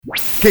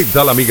¿Qué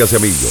tal, amigas y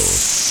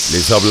amigos?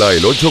 Les habla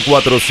el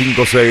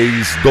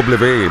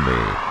 8456WM.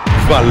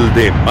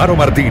 Valdemaro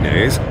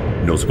Martínez.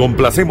 Nos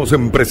complacemos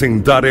en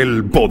presentar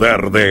el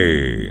poder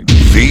de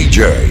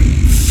DJ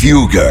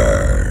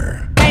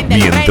Fugger.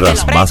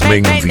 Mientras más me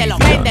envidia,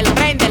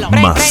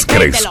 más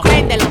crezco.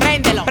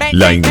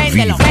 La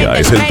envidia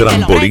es el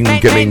trampolín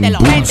que me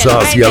impulsa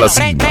hacia la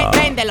cima,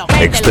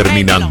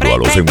 exterminando a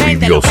los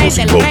envidiosos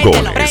y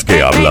bocones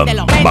que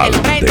hablan mal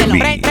de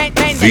mí.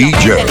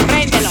 DJ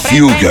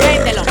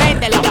Fugger.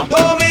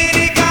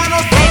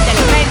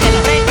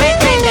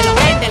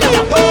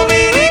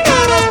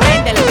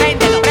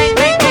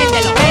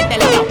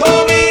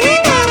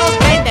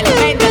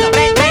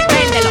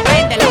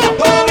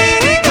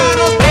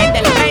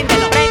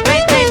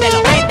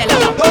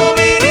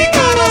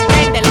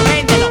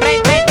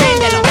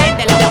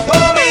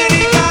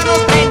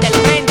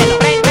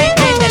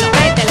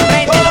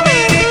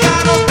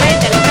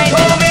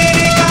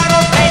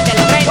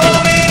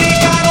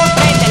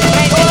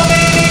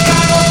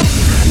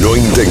 No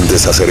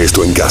intentes hacer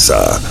esto en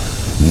casa.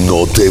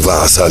 No te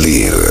va a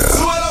salir.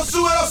 Súbelo,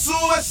 súbelo,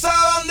 sube esa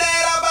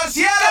bandera para el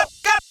cielo.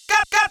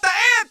 Canta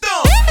esto.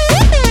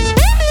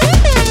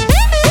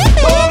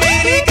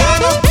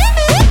 Dominicano.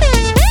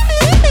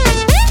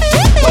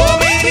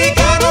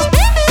 Dominicano.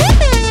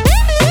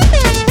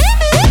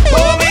 Dominicano.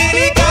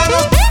 Dominicano.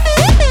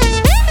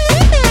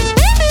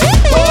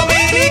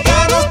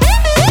 Dominicano.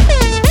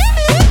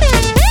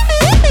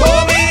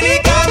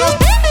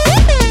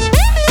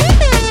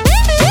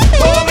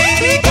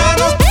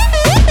 Dominicano.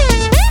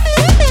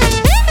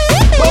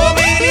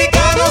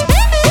 Dominicano.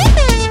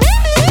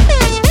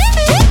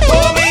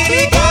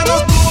 Dominicano.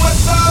 Sube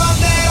esa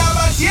bandera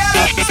para el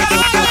cielo.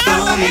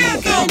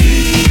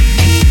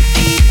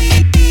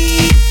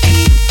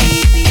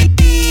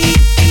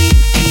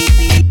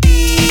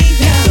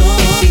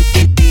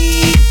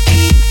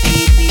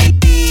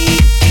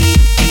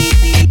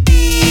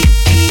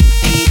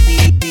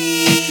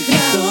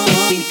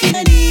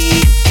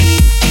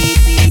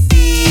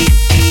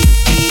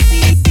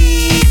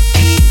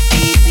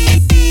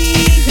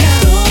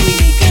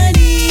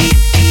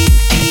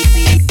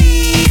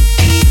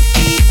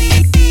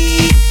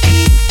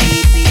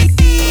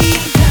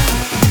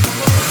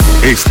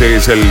 Este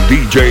es el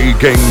DJ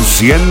que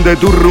enciende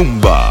tu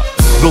rumba,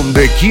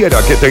 donde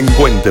quiera que te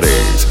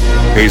encuentres.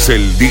 Es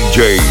el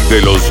DJ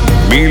de los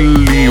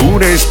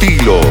 1001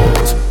 estilos.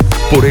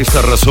 Por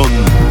esta razón,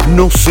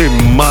 no se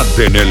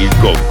maten el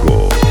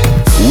coco.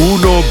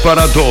 Uno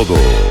para todos.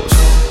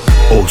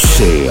 O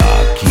sea,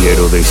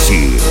 quiero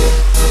decir,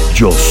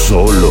 yo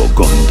solo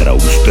contra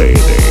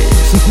ustedes.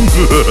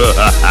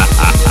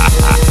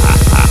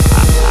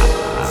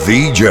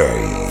 DJ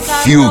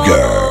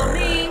Fugger.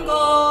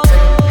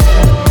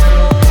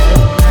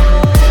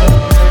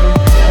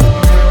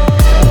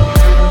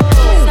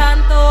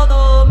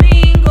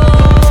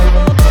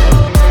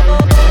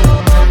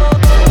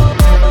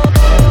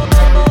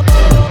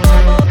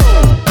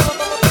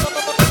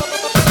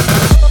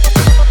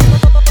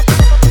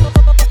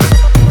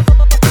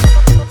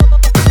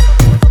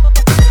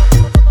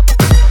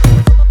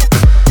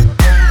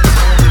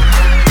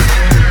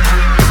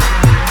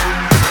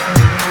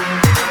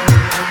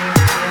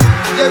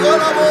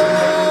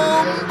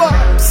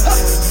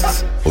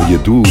 Oye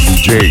tú,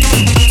 DJ,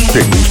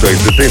 ¿te gusta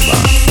este tema?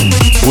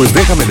 Pues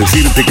déjame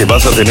decirte que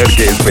vas a tener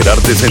que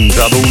esperarte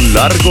sentado un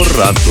largo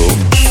rato,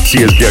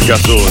 si es que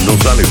acaso no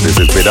sales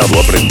desesperado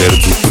a aprender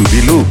tus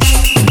Fruity Loops,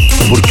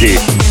 porque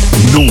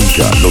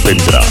nunca lo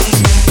tendrás.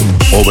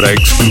 Obra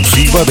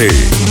exclusiva de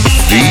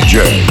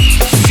DJ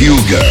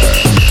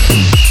Fugger.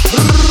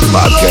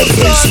 Pa' que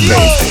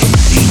respete,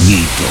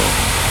 niñito.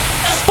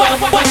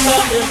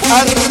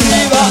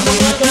 Arriba,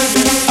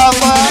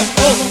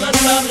 abajo,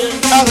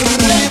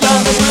 arriba,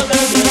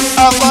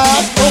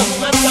 abajo.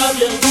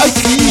 Ay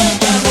sí,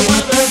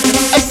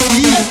 ay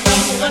sí,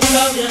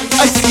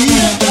 ay sí.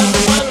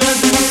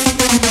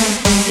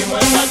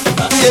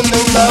 Tiene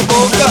una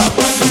boca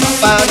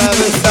para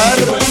besar,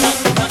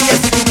 que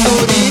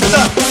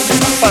cinturita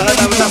para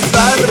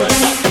abrazar.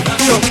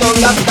 Yo no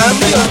la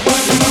cambio,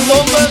 no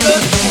me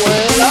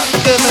descuela,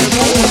 que me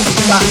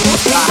gusta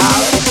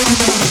gozar.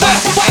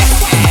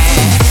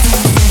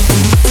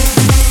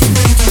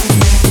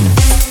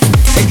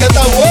 Es que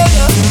está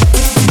buena.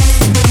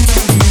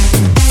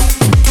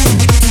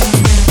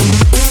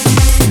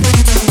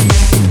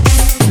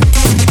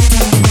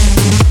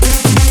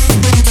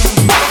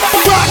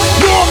 Rock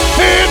your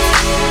hands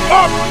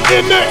up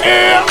in the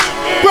air.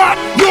 Rock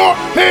your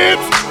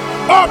hands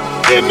up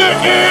in the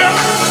air.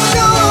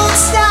 Don't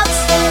stop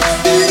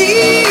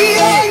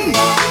believing.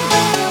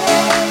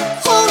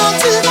 Hold on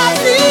to that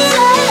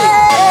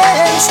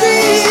feeling.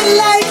 Street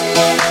light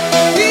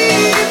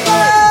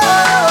people.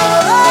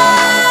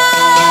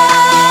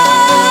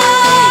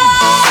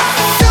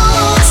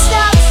 Don't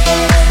stop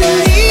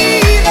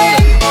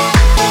believing.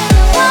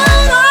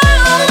 Hold on.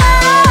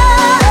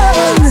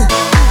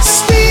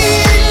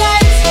 Street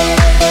light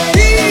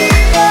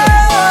people.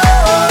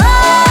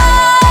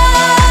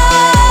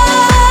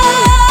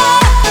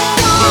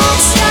 Don't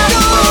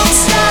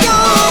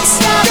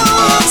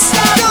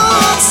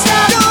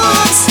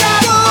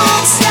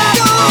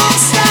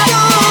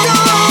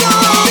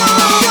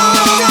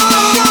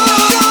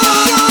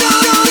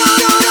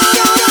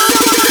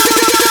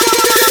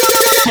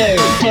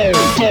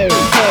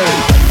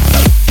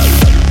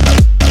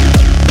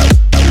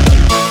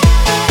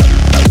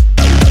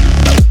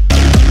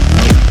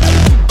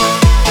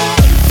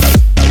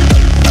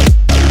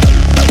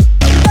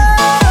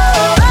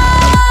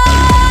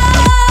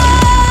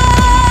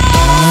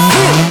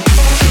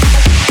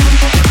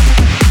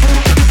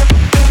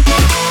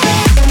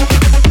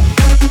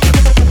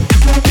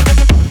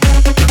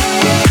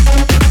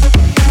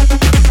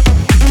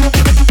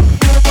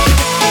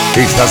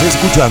Estás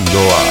escuchando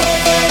a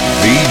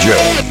DJ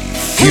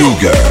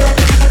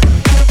Fugger.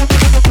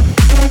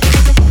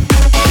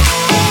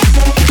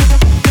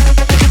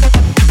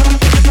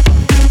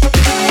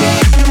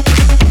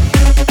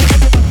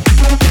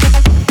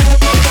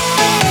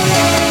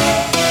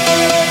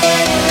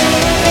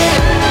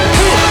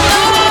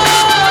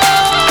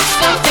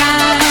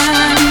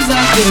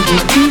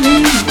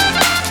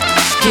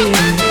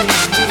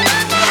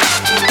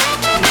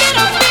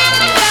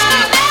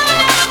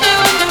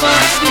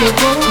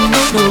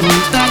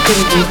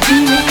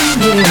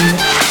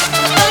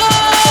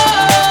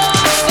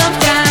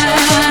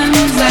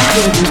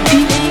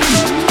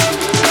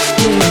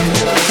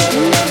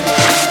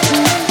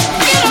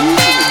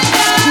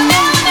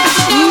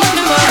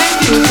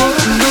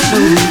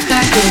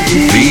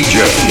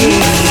 DJ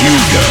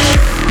Fugger.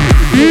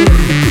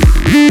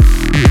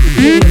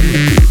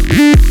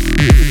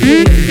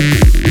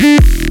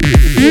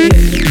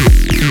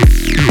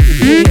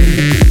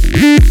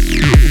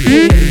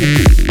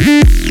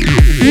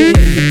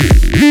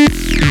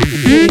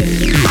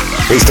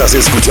 Estás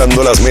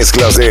escuchando las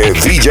mezclas de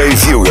DJ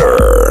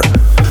Fugger,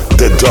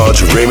 The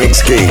Dodge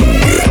Remix King,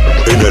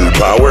 en el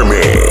Power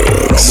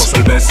Mix. Promos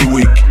el Bessie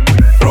Week,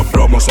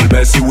 promos el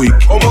Bessie Week,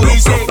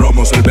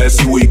 promos el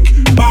Bessie Week,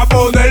 pa'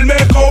 ponerme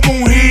como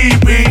un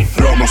hippie.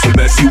 Promos el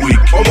Bessie Week,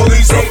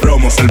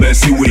 promos el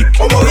Bessie Week,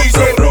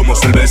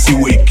 promos el Bessie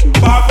Week,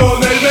 pa'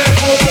 ponerme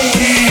como un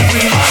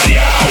hippie.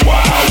 Maria, wow,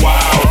 wow,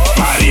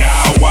 Maria,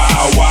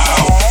 wow,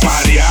 wow,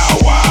 Maria,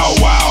 wow,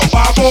 wow,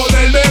 pa'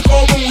 ponerme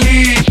como un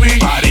hippie.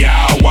 Maria,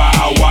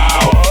 wow,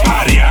 wow,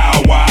 Maria,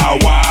 wow,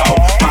 wow,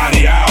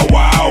 Maria,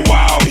 wow,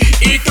 wow.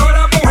 Y todas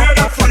las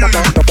mujeres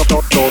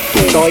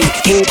Estoy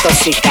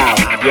intoxicado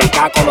y el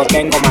caco lo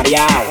tengo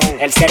mareado,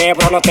 el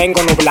cerebro lo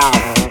tengo nublado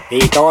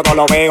y todo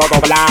lo veo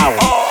doblado.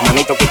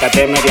 Manito,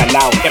 quítate medio al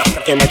lado,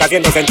 que me está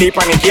haciendo sentir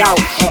paniqueado.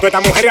 Todas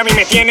estas mujeres a mí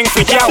me tienen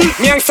fichado,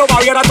 me han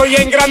sobado y ahora estoy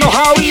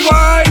engranojado. Y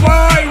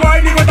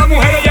bye, digo estas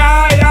mujeres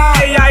ya,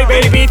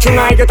 baby,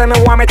 tonight yo te me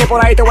voy a meter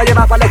por ahí, te voy a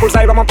llevar para la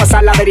cursa y vamos a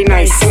pasarla very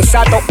nice.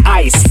 Sensato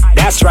Ice,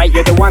 that's right,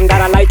 you're the one that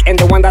I like and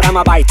the one that I'm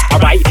a bite.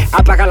 Alright,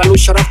 apaga la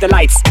luz, shut off the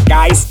lights,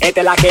 guys, esta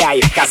es la que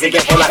hay, casi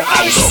que polar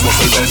ice. Promos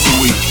el Bessie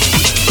Week,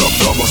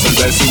 promos el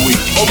Bessie Week,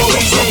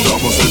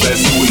 promos el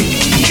Bessie Week,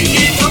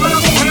 y todas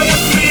las mujeres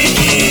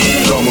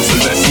free. Promos el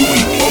Bessie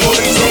Week,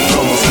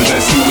 promos el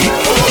Bessie Week,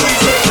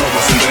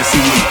 promos el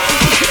Bessie Week,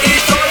 y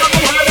todas las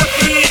mujeres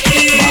free.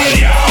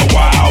 Maria,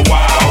 wow,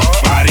 wow,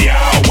 Maria,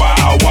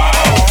 wow, wow,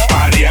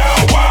 Maria,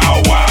 wow,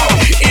 wow,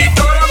 y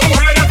todas las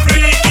mujeres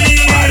free.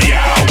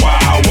 Maria,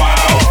 wow,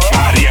 wow,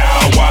 Maria,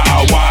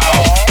 wow, wow,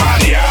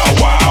 Maria,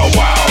 wow,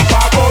 wow,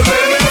 pa'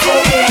 ponerme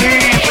como un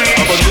hippie.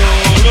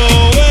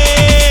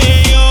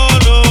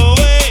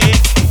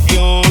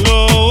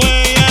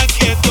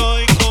 Aquí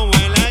estoy como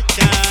el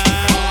hacha.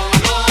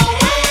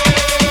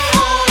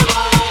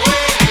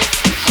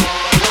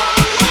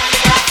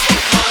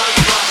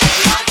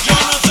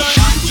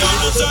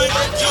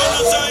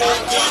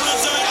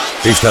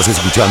 Estás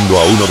escuchando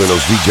a uno de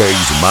los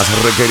DJs más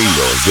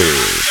requeridos de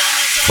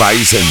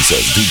Five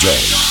Senses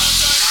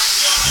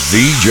DJs,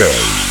 DJ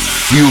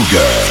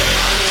Fugger.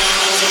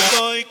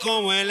 Estoy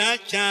como el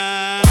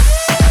hacha.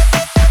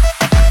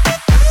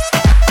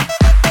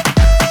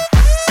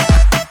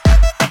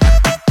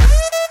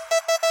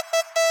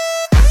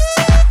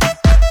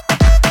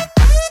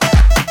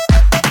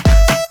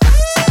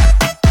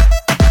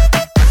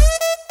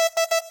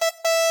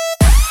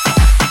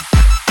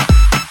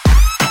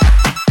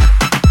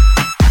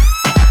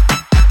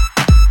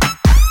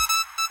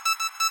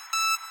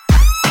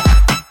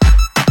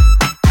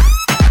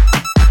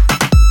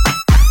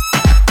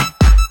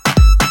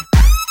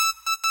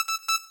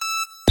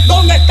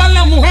 ¿Dónde están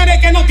las mujeres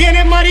que no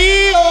tienen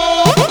marido?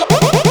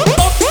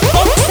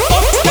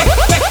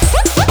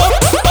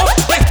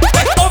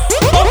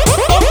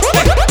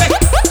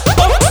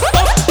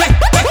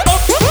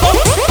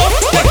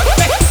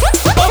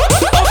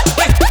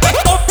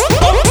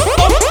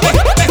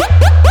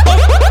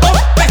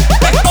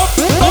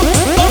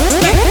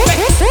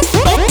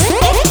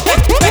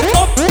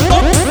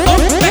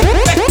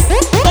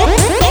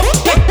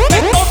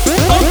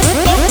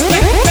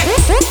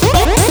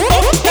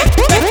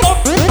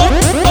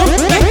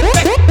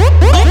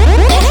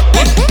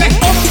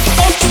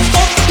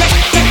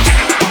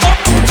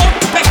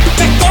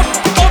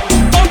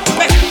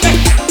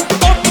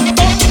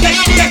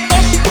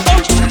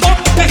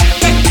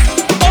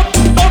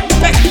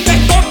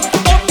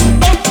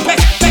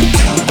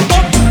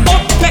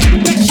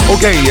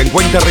 Ok, en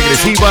cuenta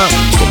regresiva,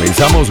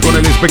 comenzamos con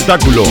el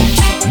espectáculo.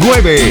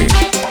 9,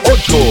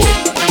 8,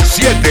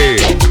 7,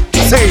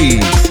 6,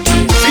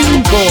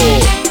 5,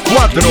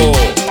 4,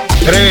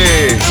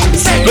 3,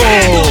 2,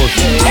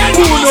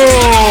 1.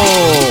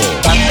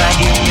 Papá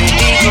Dios me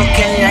dijo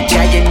que en la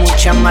calle hay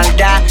mucha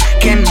maldad,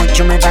 que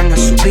muchos me van a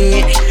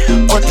subir,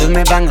 otros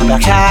me van a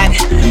bajar,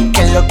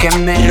 que los que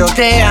me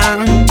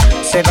rodean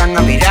se van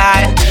a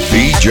virar.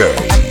 DJ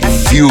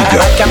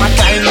Fugger. Hasta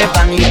matarme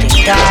van a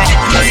intentar.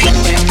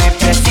 Siempre me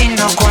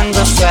persino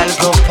cuando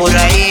salgo por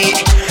ahí.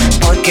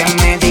 porque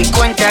me di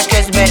cuenta que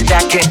es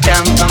verdad que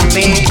están pa'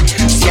 mí.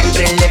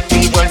 Siempre le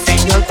pido al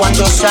Señor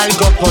cuando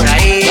salgo por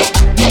ahí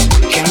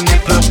que me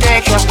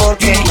proteja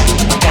porque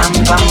están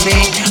pa'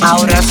 mí.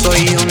 Ahora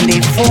soy un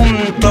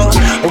difunto,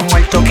 un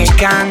muerto que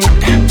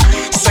canta.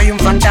 Soy un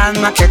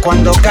fantasma que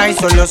cuando cae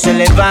solo se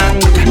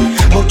levanta.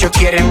 Muchos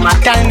quieren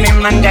matarme,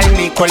 mandar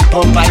mi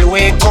cuerpo pa'l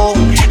hueco.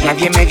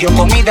 Nadie me dio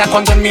comida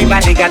cuando en mi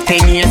barriga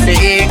tenía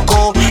ese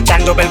eco.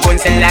 Dando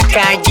vergüenza en la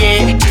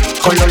calle,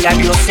 con los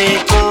labios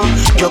secos.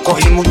 Yo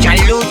cogí mucha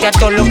lucha,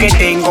 todo lo que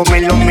tengo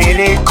me lo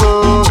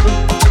merezco.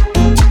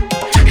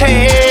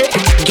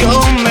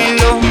 Yo me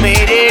lo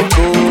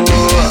merezco.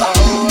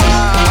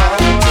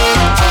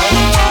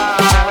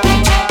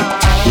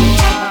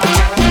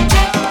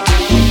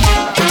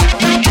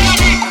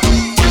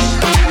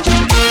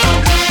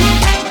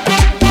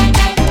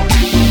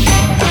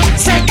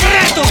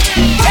 Secreto,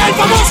 el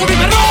famoso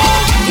biberón.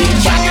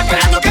 Y ya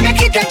esperando que me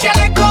quite el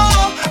chaleco,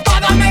 pa'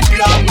 darme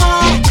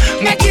plomo.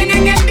 Me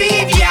tienen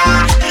envidia,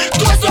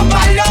 tú esos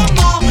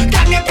palomos.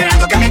 Están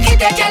esperando que me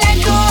quite el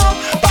chaleco,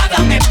 pa'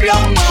 darme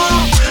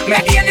plomo. Me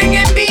tienen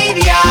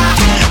envidia,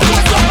 tú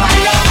esos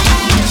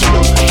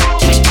palomos.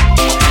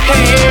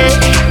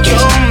 Yo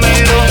me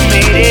lo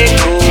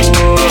merezco.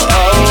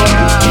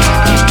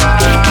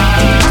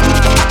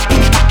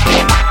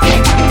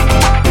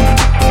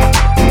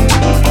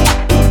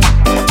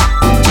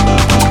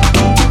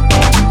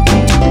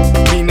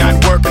 Me not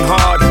working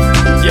hard.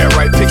 Yeah,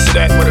 right, picture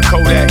that with a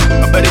Kodak.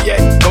 Or better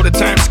yet, go to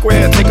Times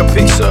Square, take a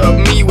picture of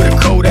me with a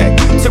Kodak.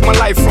 Took my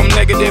life from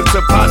negative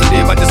to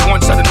positive, I just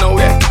want y'all to know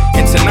that.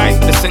 And tonight,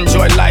 let's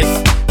enjoy life.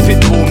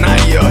 Pitbull,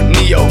 Naya,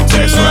 Neo,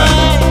 that's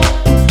right.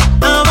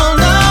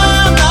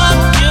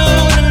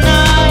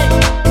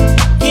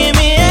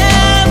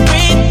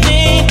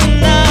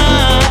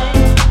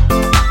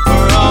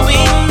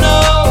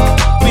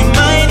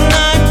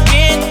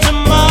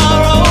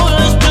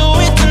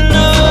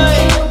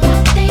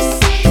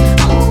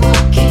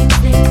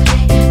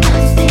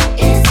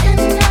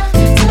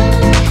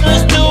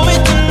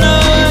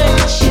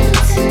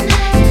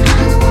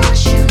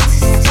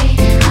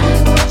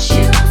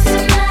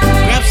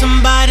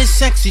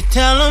 Sexy,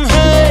 tell them,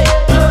 hey,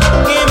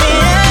 give me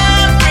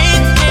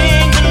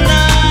everything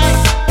tonight.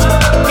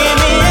 Give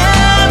me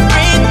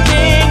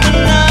everything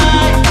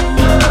tonight.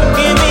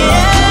 Give me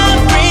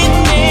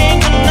everything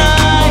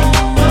tonight.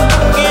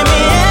 Give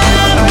me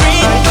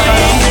everything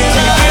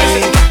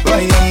tonight.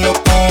 Bailando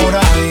por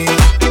ahí,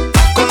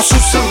 con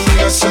sus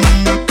amigas en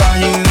la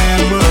calle de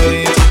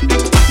Madrid.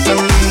 Tan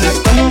linda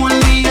como el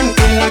día en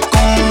que la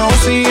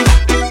conocí.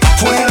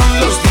 Fueron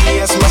los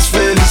días más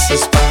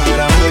felices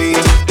para mí.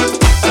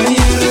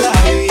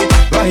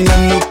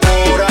 Bailando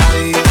por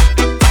ahí,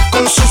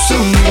 con sus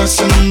amigas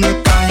en la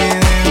calle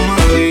de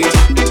Madrid.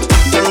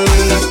 Tan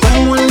linda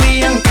como el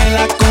día en que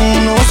la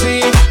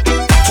conocí.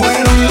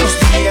 Fueron los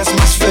días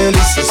más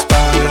felices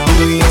para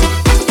mí.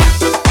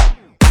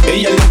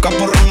 Ella es loca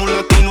por ritmo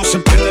latino, se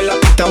prende la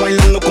pista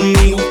bailando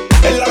conmigo.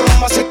 En la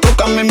rumba se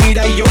toca, me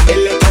mira y yo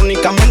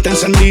electrónicamente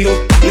encendido.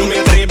 No me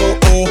atrevo,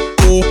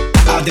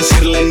 a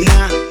decirle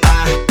nada.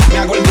 Me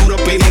hago el duro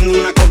pidiendo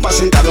una copa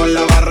sentado en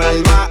la barra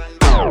del bar.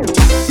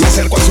 Me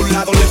acerco a su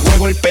lado, le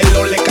juego el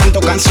pelo, le canto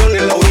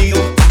canciones al oído.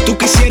 Tú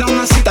quisieras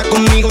una cita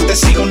conmigo, te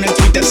sigo en el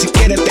Twitter, si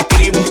quieres te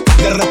escribo.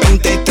 De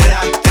repente,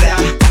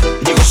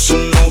 llegó su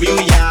novio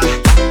ya.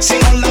 Si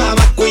no la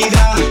vas a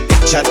cuidar,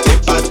 échate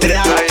pa'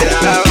 atrás.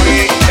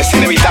 Es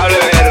inevitable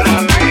ver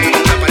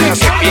una pareja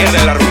se pierde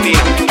en la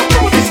rutina,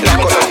 las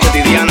cosas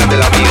cotidianas de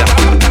la vida.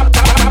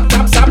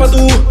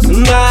 Sábado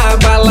na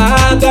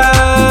balada,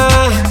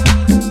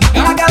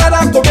 a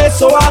galera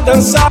começou a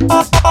dançar.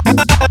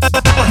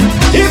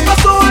 E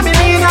passou a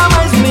menina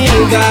mais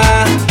linda.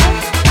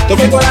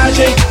 Tomei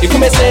coragem e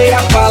comecei a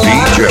falar.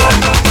 DJ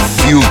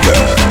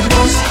Fugger.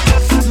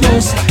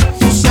 Moça,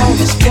 tu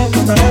sabes que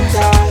me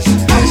matas.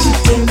 Ai, se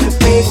te me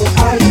pego,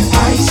 ai,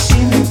 se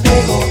me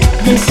pego.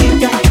 Me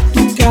cita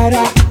tu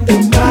cara de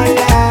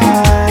mala.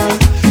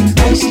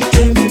 Ai, se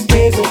te me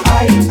pego,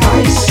 ai,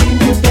 se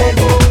me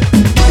pego.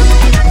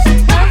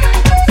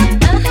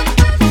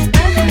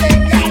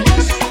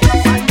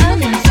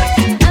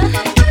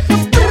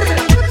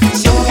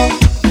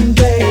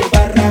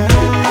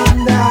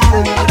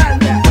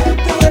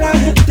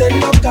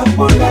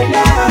 Por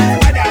bailar,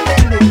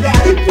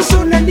 y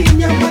puso una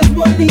niña más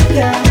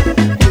bonita.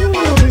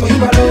 Cogí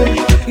valor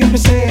y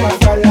empecé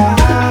a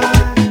hablar.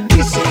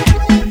 Dice,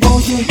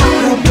 oye,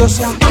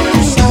 rabiosa,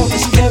 tú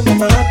sabes que me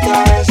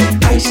matas.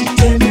 Ay, si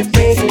te me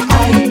pego,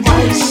 ay,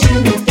 si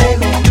me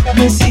pego.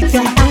 Me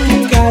cita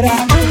tu cara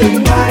de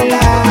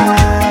mala.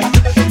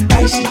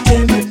 Ay, si te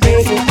me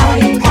pego,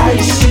 ay,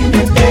 si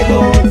me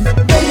pego.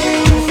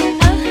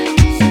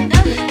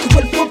 Tu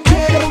cuerpo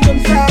quiero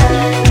encontrar.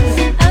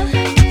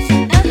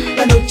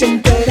 La noche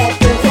entera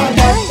te voy a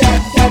dar.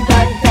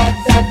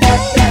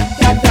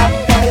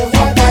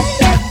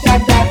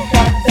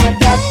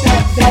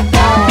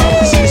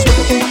 Así que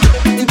suéltate,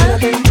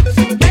 libérate.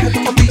 Deja tu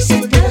cómplice,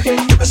 quédate.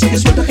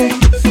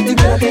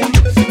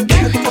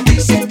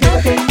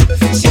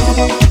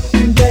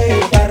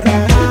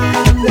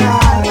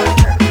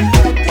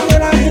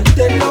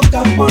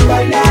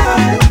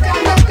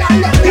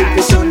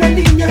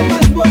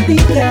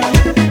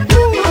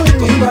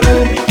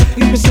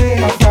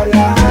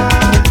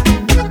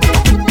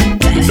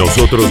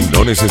 Nosotros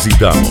no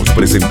necesitamos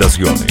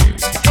presentaciones.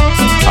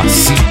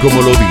 Así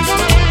como lo digo,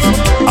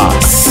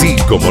 así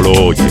como lo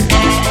oye.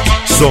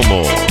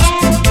 Somos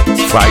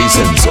Five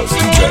Senses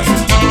DJ.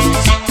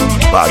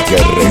 Pa' que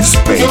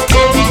respete,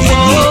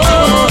 niñito.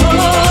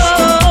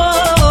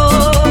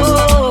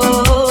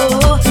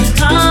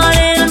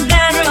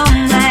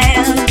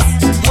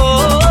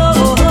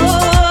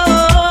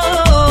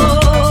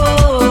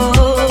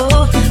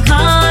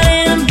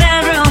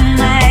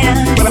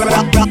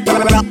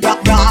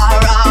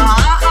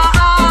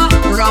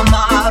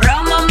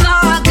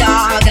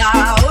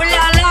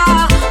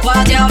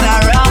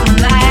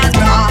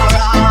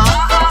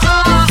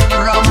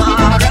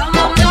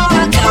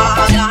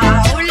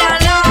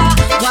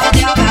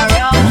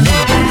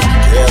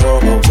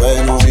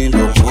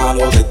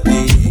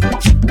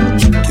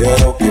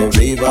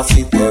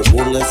 Si te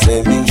burles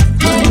de mí,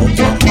 quiero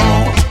tu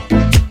amor,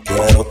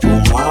 quiero tu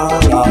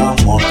mal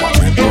amor,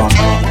 dame tu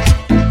amor,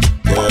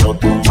 quiero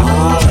tu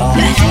mal amor.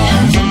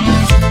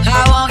 I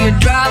want your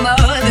drama,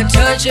 the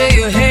touch of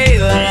your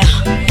hair. I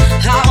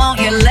want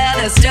your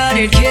leather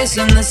studded kiss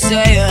in the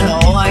sand. I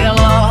want your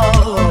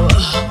love,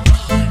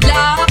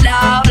 love,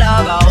 love,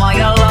 love. I want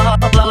your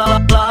love, love,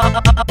 love,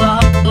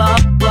 love,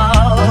 love,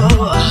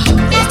 love.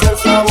 Es que el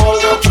sabor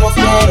de otros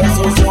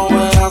besos no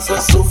me hace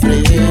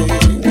sufrir.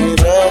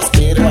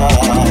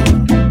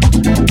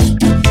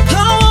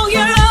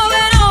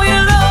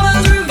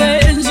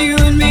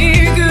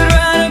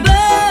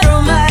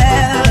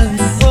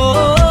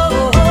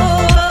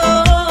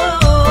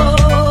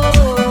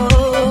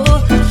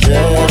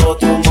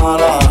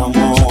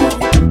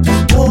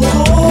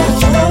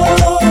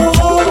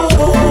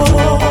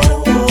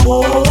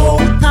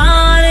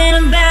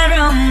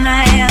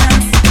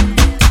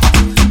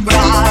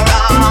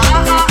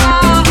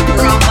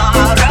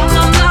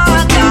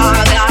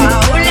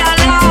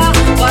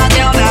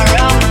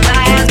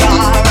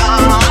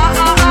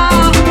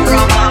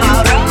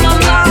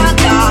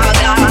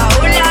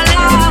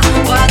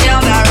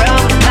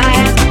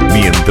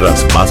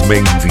 Más me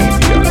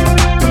envidian,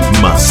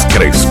 más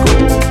crezco.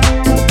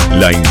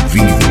 La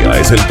envidia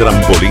es el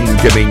trampolín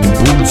que me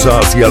impulsa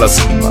hacia la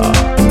cima,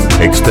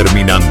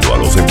 exterminando a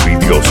los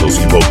envidiosos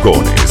y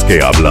bocones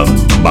que hablan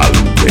mal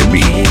de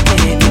mí.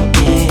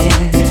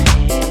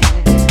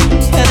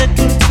 Para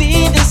que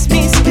olvides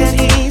mis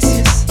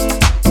caricias,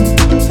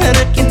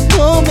 para que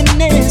no me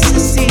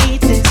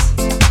necesites,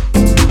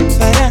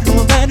 para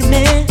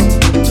robarme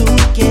tu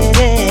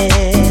querer.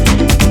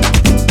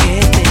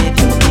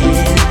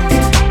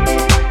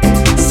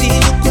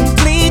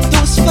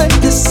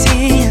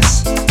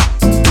 Fantasías,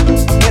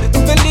 verte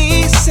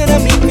feliz era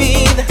mi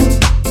vida,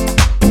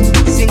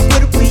 sin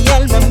cuerpo y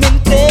alma me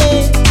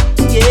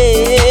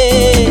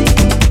entregué.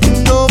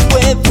 No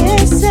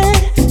puede ser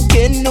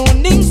que en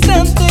un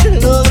instante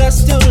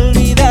lograste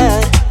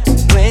olvidar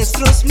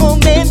nuestros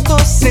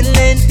momentos en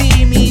la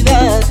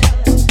intimidad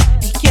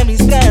y que a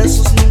mis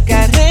brazos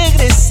nunca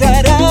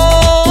regresarás.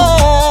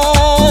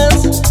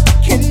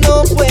 Que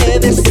no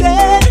puede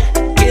ser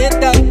que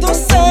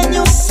tantos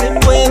años se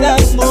puedan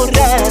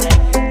borrar,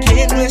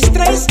 que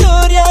nuestra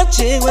historia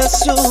llegó a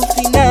su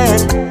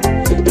final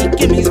y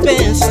que mis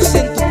besos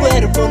en tu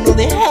cuerpo no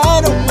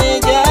dejaron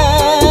huella.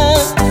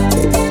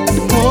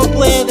 No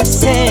puede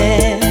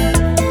ser,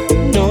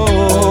 no,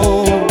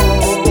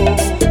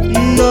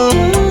 no.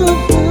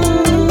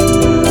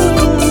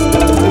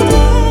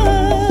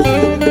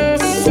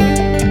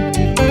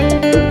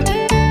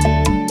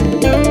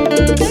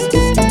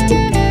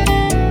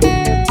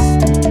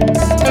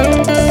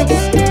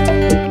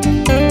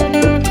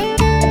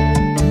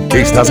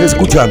 Estás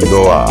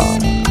escuchando a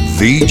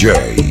DJ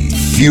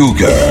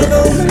Fugger.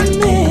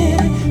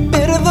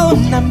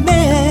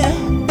 Perdóname,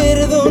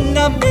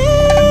 perdóname,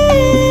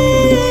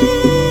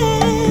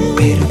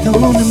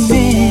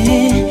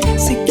 perdóname.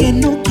 Sé que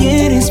no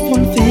quieres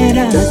volver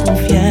a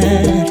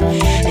confiar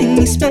en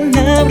mis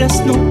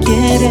palabras, no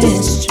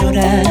quieres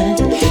llorar,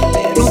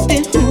 pero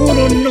te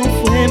juro no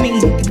fue mi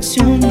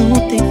intención,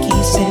 no te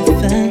quise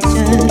fallar.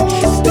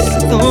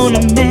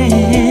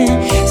 Perdóname,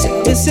 si a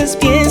veces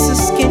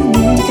piensas que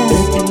nunca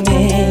te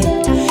amé,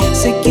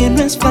 sé que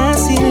no es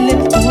fácil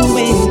el tú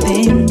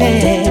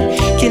entender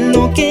que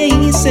lo que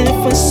hice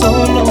fue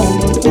solo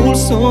un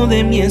impulso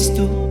de mi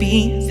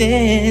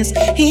estupidez.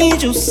 Y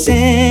yo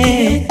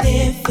sé que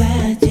te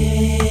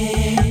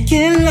fallé,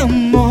 que el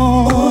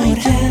amor hoy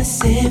ya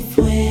se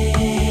fue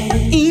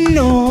y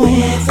no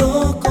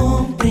puedo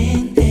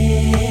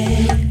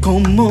comprender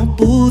cómo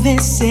pude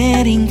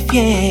ser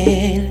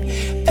infiel.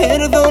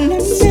 Perdóname,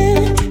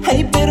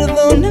 ay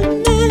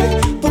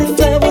perdóname, por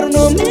favor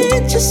no me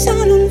eches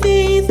al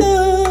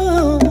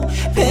olvido.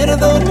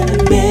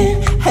 Perdóname,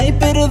 ay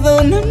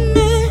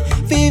perdóname,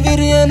 vivir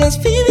ya no es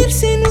vivir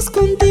si no es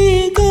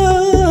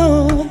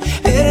contigo.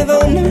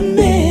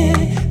 Perdóname,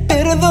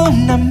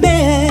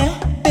 perdóname,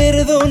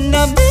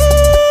 perdóname.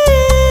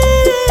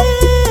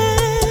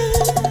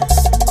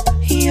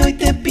 Y hoy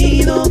te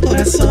pido,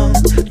 corazón,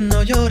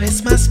 no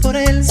llores más por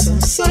él,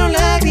 son solo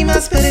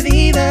lágrimas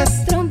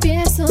perdidas,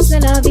 tropiezos de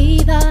la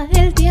vida,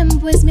 el tiempo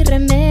tiempo es mi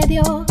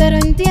remedio, pero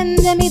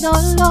entiende mi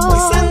dolor. Hoy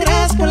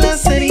sangras por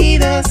las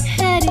heridas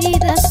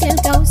que él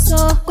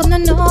causó cuando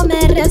no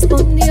me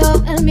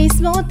respondió el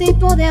mismo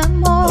tipo de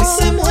amor. Hoy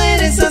se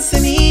muere esa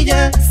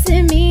semilla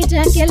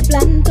que él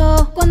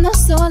plantó cuando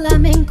sola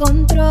me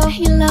encontró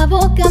y en la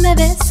boca me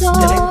besó.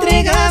 Te la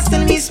entregaste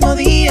el mismo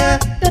día,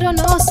 pero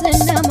no se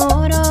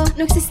enamoró,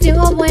 no existió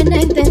buena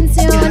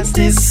intención.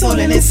 Quedaste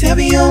sola en ese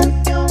avión.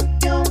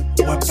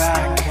 We're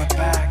back.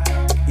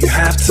 You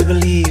have to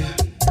believe.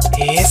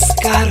 Es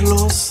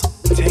Carlos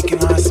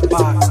taking our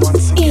spot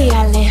once again. Y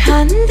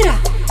Alejandra.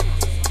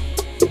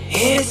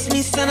 Eres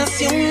mi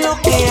sanación, lo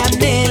que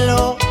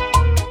anhelo.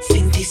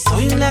 Sin ti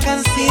soy una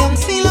canción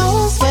sin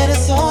los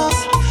versos.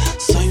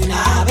 Soy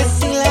una ave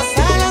sin las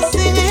alas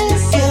en el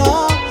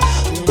cielo.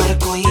 Un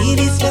arco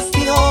iris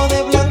vestido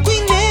de blanco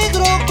y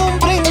negro.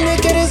 Comprende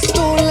que eres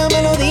tú la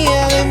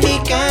melodía de mi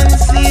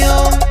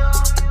canción.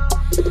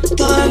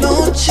 Toda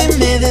noche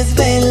me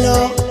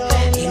desvelo,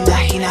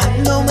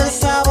 imaginándome el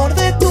sabor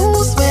de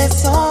tus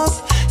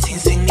besos. Sin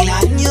 100,000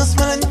 años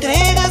me lo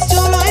entregas,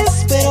 yo lo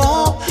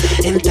espero.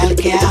 En tal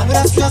que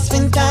abras las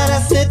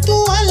ventanas de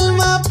tu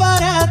alma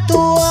para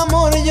tu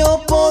amor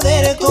yo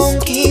poder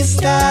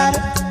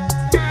conquistar.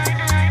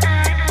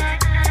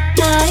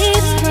 I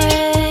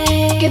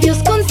pray que Dios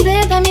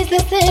conceda mis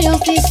deseos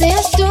y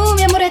seas tú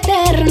mi amor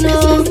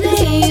eterno.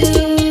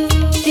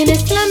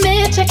 Tienes la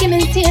mecha que me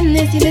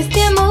enciendes y de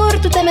este amor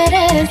tú te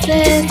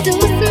mereces. Tus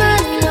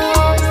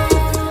manos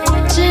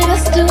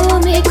llevas tú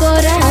mi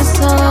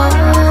corazón.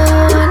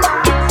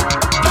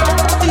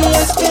 La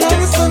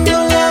esperanza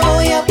no la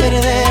voy a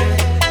perder.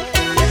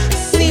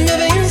 Si me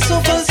ven su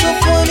falso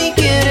fue mi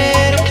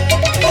querer.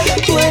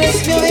 Tú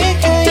eres mi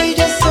oveja y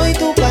yo soy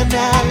tu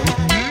panal.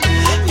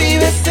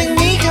 Vives en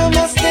mí,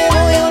 jamás te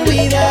voy a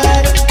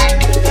olvidar.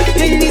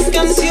 En mis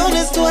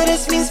canciones tú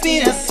eres mi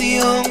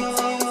inspiración,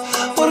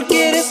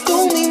 porque eres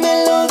tú mi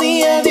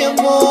melodía de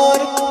amor.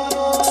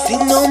 Si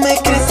no me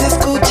crees,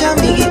 escucha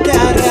mi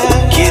guitarra.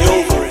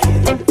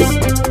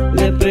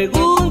 Le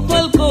pregunto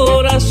al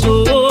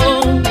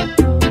corazón,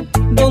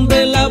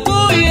 ¿dónde la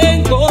voy a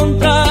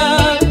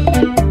encontrar?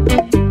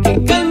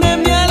 Que calme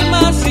mi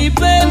alma y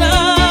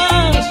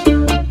penas,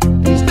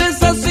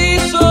 tristezas y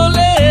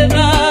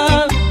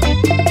soledad.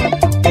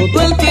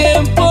 Todo el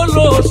tiempo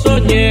lo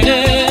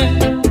soñé,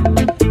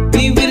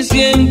 vivir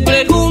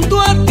siempre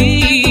junto a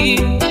ti,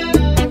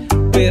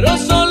 pero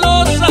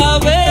solo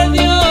sabe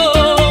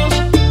Dios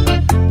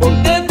por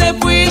qué te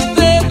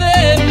fuiste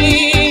de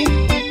mí.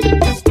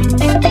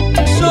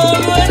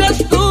 Solo eras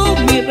tú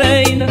mi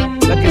reina,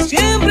 la que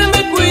siempre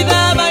me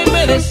cuidaba y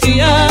me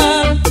decía: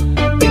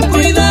 ten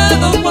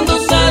cuidado cuando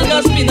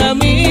salgas, vida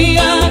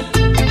mía.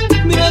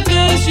 Mira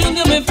que si un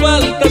día me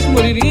faltas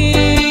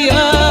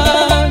moriría.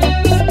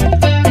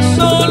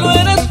 Solo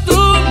eras tú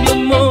mi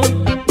amor,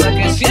 la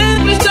que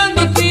siempre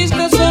estando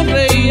triste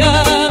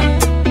sonreía.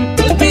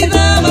 Me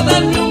olvidaba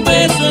darme un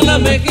beso en la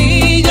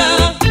mejilla.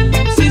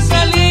 Si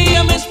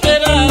salía me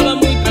esperaba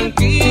muy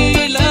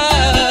tranquila.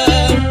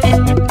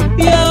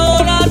 Y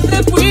ahora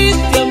te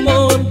fuiste,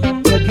 amor,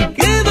 y aquí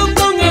quedo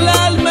con el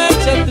alma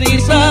hecha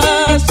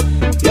trizas.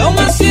 Y aún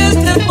así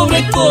este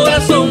pobre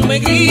corazón me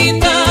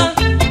grita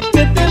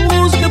que te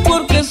busque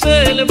porque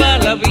se le va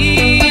la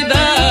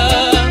vida,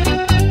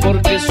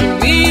 porque su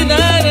vida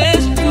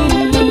eres tú.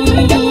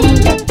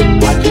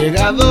 Ha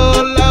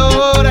llegado la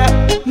hora,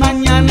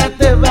 mañana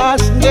te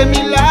vas de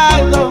mi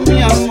lado,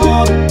 mi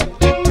amor.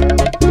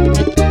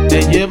 Te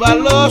lleva a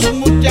los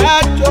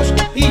muchachos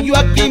y yo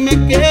aquí me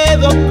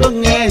quedo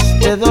con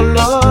este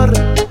dolor.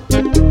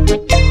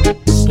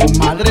 Tu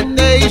madre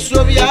te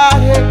hizo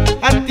viaje,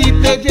 a ti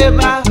te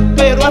lleva,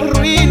 pero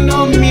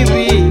arruinó mi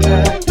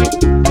vida.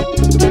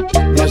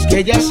 No es que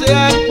ella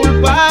sea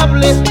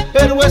culpable,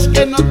 pero es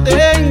que no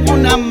tengo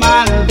una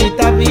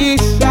maldita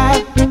visa.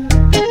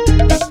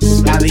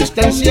 La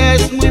distancia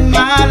es muy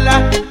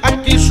mala,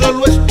 aquí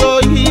solo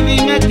estoy y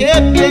dime qué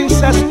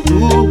piensas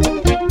tú.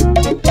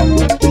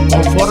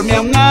 Conforme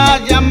a una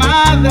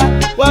llamada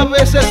o a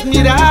veces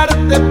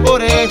mirarte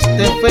por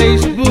este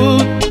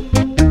Facebook.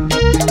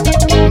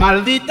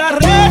 Maldita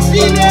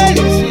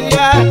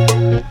residencia,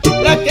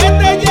 la que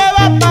te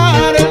lleva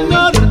para el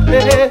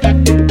norte.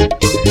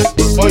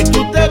 Hoy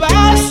tú te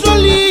vas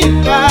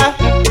solita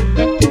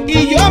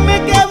y yo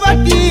me quedo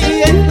aquí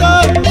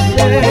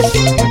entonces.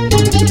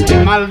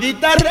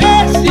 Maldita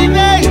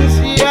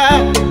residencia,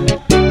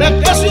 la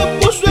que se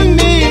opuso en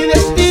mi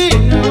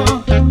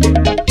destino.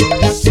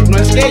 No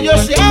es que yo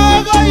sea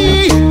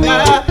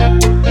egoísta,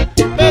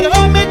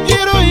 pero me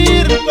quiero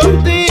ir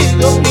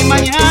contigo. Y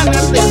mañana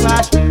te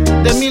vas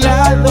de mi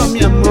lado,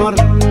 mi amor.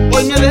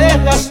 Hoy me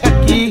dejas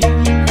aquí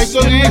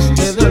con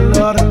este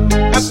dolor.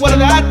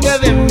 Acuérdate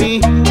de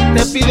mí,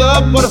 te pido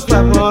por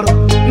favor.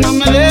 No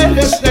me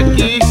dejes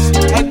aquí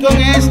con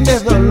este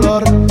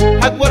dolor.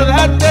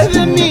 Acuérdate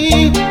de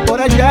mí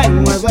por allá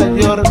en Nueva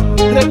York.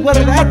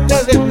 Recuérdate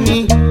de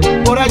mí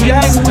por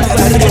allá en Nueva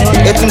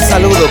York. Este es un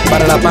saludo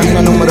para la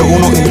página número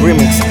 1 en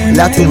Remix,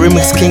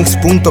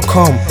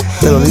 LatinRemixKings.com.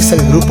 Te lo dice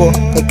el grupo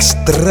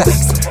Extra.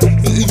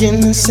 Y yo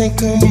no sé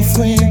cómo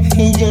fue,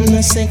 y yo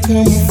no sé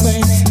cómo fue,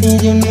 y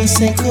yo no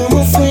sé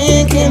cómo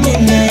fue que me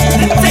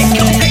enamoré.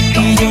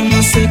 Y yo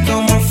no sé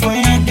cómo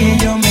fue que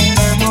yo me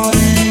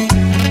enamoré.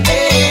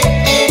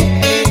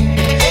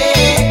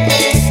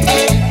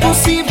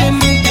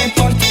 Posiblemente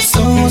por tus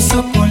ojos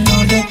o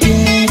color de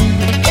piel.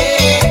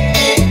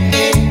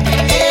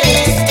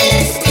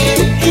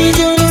 Y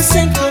yo no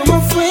sé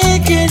cómo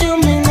fue que yo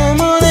me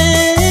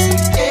enamoré.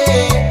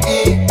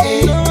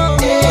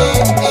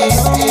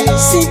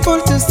 Si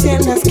por tus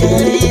tiernas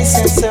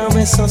caricias o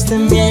besos de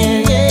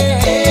miel.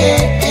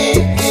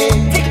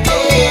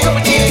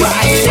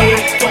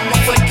 ¿Cómo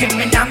fue que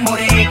me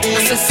enamoré? No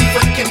sé si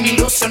fue que me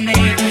ilusioné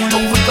o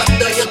fue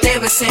cuando yo te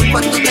besé,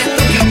 cuando te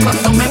toqué,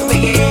 cuando me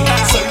pegué.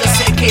 Solo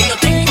sé que yo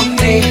te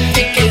encontré y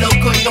que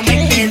loco yo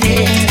me quedé.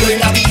 Yo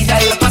la vida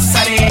la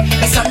pasaré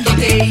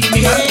besándote y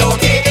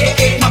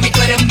mirándote. Mami,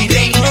 tú eres mi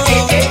reina,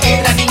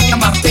 la niña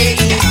más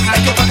bella,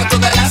 la que apaga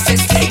todas las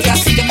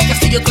estrellas. Y de mi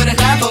castillo tú eres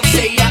la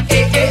doncella.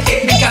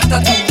 Me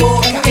encanta tu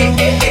boca,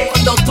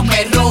 cuando tú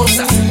me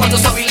rozas, cuando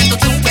suavilento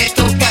tú me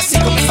tocas y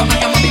con esa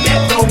maña mami me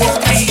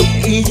provoca.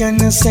 Y yo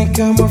no sé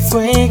cómo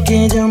fue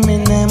que yo me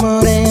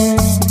enamoré.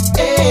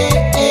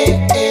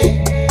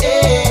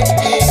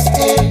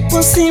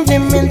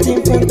 Posiblemente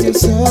por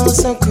tus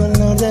ojos o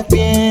color de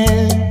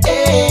piel.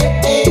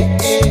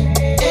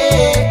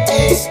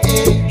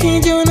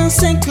 Y yo no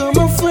sé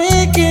cómo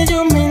fue que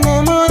yo me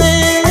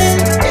enamoré.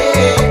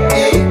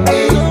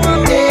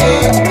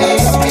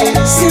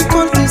 Si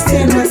por tus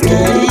tiernas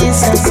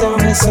caricias o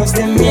besos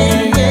de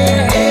miel.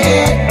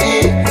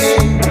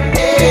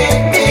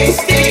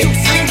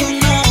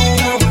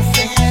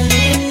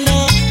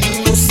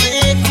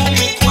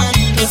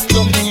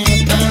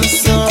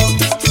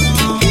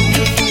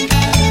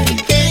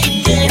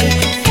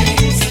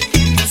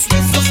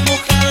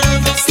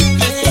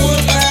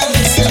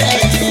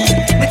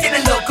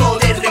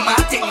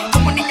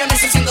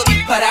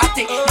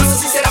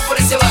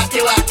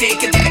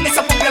 Que tienen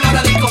esa pompa a la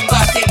hora del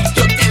combate.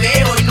 Yo te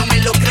veo y no me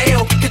lo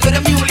creo, que tú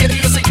eres mi Julieta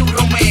y yo soy tu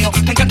Romeo.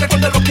 Me encanta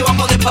cuando los que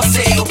vamos de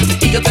paseo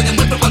y yo te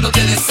demuestro cuando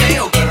te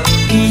deseo.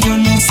 Y yo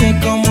no sé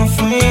cómo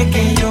fue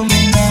que yo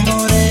me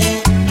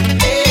enamoré.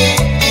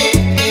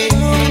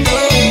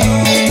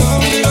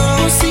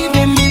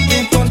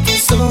 Posiblemente por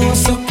tus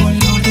ojos o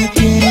color de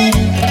piel.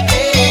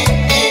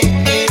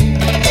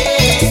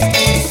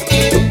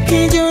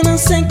 Y yo no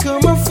sé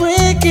cómo fue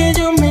que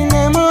yo me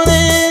enamoré.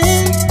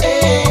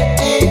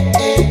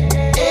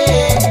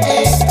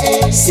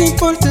 Si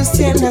por tus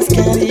tiernas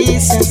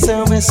caricias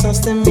o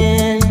besos de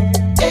miel.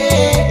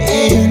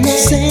 Yo no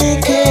sé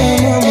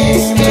cómo me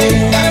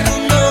enamoré.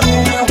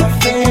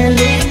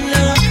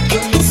 Yo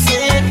no sé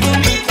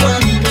cómo y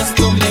cuándo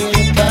esto me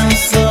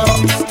pasó.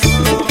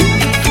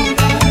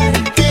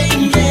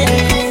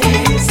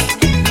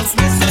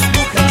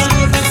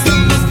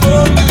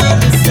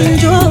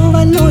 Yo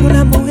valoro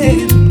una mujer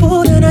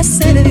por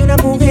nacer de una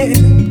mujer.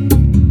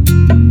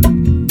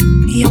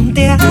 Y aún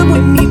te amo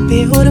en mi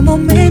peor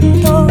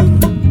momento.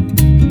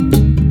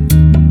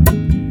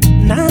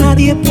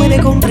 Nadie puede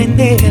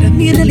comprender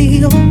mi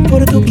religión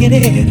por tu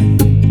querer.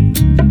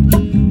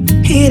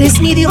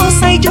 Eres mi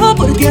diosa y yo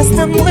por ti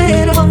hasta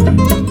muero.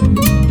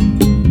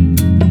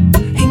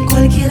 En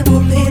cualquier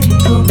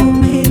momento,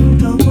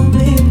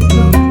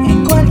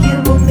 en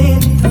cualquier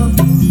momento.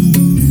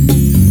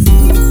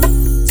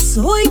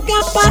 Soy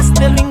capaz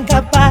de lo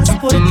incapaz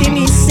por ti,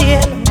 mi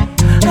cielo.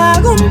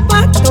 Hago un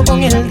pacto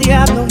con el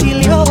diablo y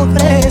le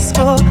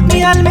ofrezco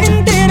mi alma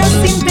entera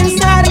sin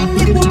pensar en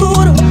mi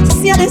futuro.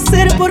 Si ha de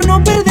ser por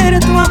no perder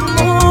tu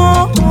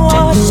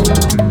amor,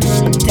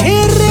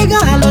 te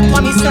regalo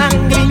toda mi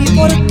sangre y mi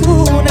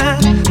fortuna.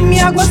 Mi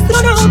hago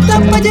astronauta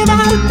para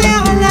llevarte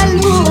a la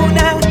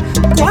luna.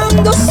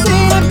 Cuando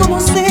sea como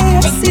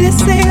sea, si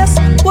deseas,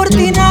 por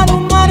ti nado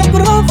un mar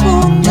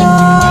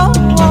profundo.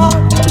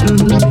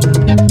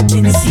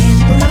 Me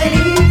siento una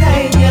velita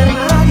en mi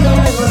armario,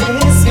 luego de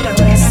una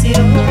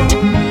oración.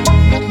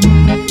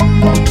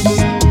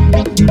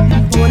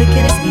 Porque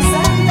eres mi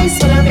santa y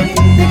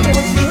solamente creo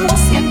en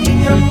Dios y en ti,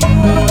 mi amor.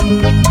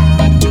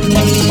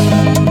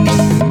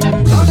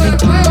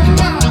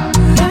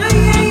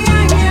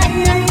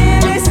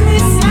 Eres mi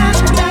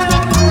santa,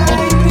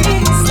 mi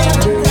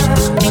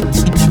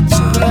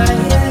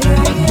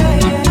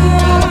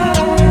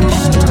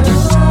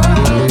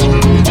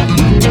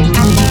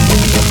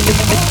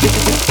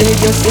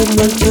Ella se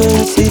marchó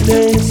en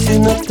silencio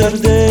una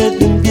tarde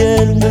de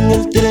invierno en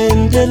el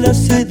tren de la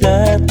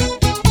ciudad.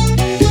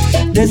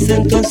 Desde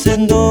entonces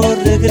no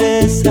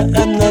regresa,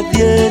 a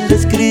nadie le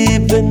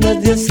escribe,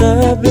 nadie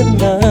sabe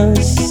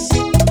más.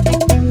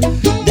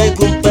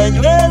 Dejo un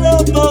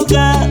pañuelo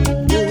mojado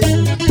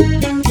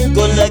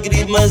con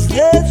lágrimas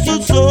de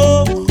sus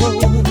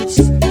ojos,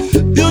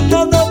 de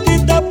una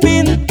notita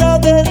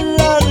pintada en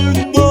la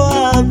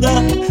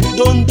almohada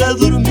donde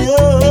durmió.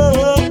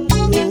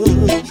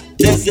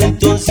 Desde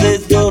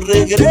entonces no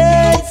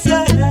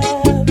regresa,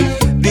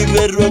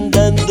 vive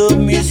rondando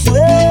mis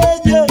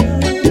sueños,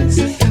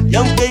 y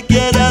aunque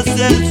quiera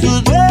ser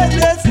su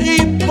dueño es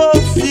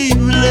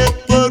imposible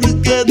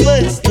porque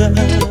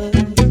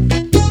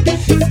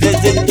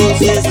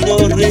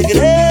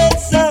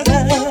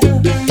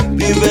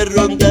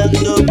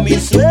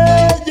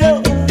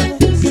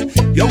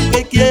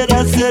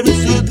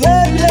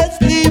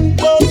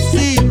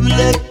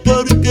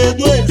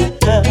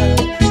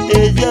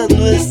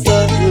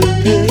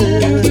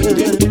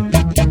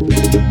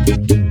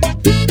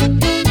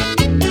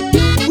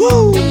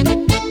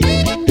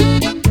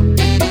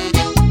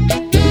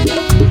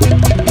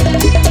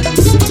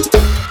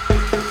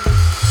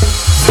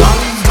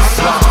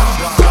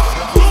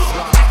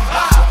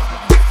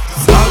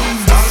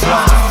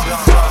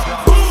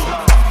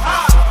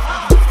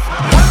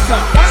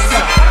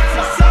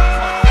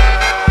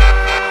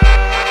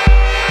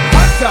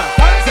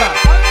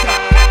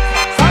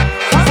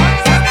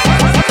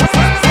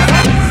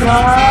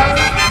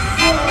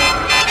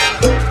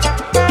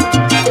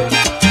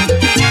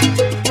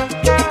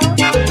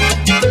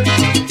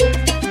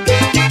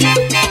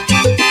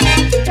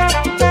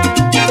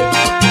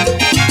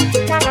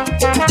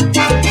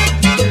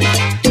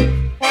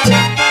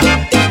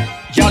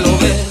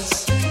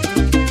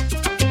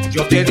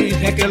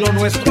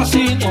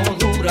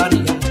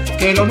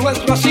que lo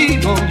nuestro así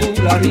no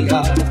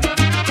duraría.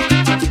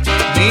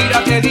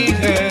 Mira, te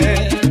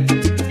dije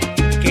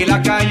que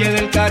la calle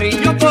del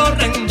cariño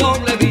corre en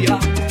doble vía,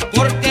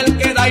 porque el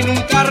que da y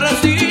nunca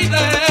recibe,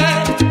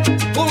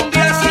 un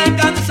día se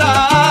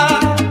cansa.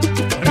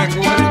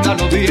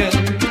 Recuérdalo bien,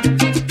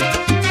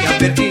 te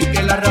advertí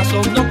que la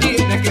razón no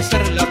tiene que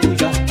ser la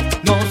tuya,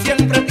 no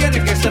siempre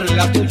tiene que ser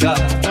la tuya.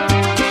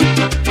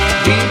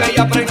 Vive y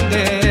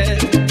aprende,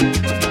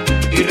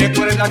 y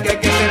recuerda que hay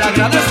que ser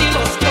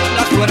agradecidos con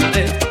la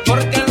suerte,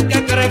 porque el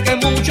que cree que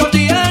mucho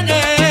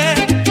tiene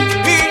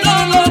y no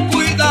lo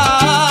cuida,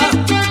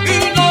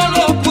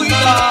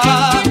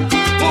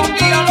 un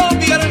día lo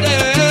pierde.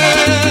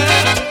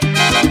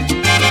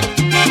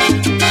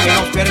 Que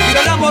nos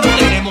perdió el amor,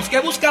 tenemos que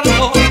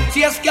buscarlo,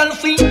 si es que al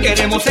fin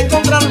queremos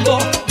encontrarlo.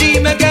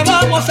 Dime qué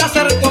vamos a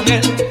hacer con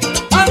él.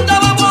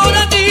 Andaba por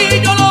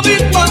aquí, yo lo vi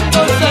cuando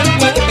se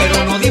fue,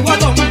 pero no dijo a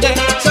dónde.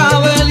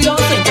 Sabe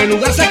Dios en qué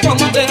lugar se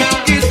esconde,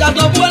 quizás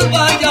no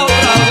vuelva ya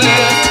otra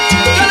vez.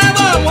 ¿Qué le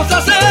vamos a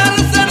hacer?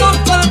 Se nos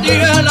perdió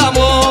el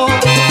amor.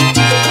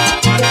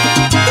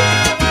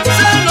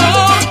 Se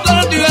nos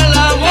perdió el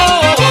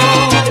amor.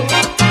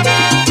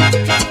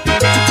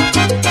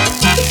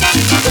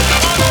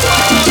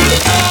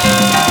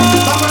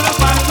 Vámonos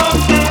pa'l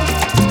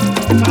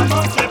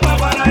monte pa'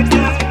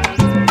 Guaracha.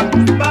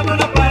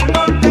 Vámonos pa'l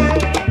monte,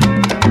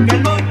 que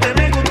el monte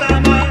me gusta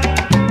más.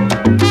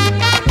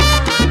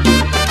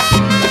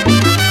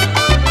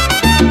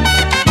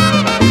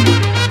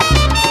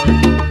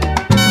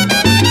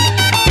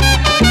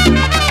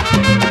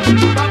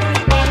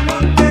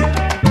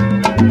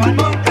 Pa'l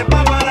monte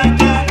pa'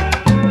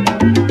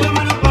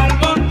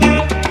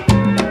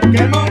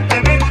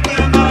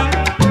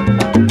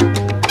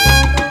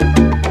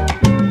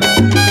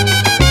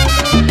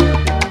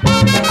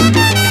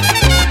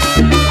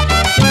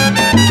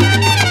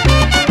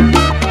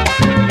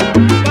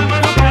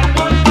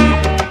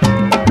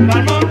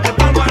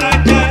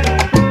 Guaracha.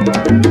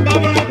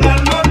 Vámonos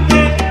pa'l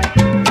monte,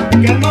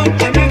 que el monte me gusta más. Pa'l monte pa' Guaracha. Vámonos pa'l monte, que el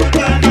monte me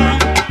gusta más.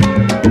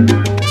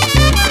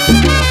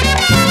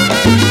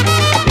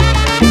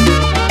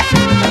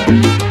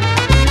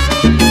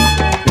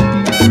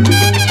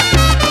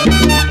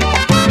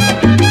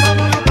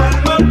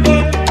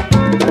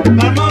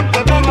 Pa'l monte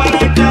pa'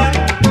 Guaracha.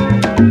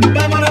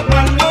 Vámonos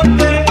pa'l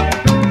monte,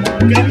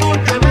 que el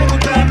monte me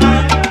gusta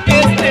más.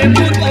 Este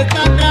mundo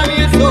está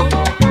travieso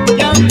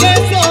y aunque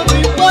eso no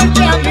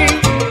importa a mí,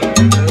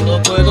 no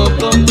puedo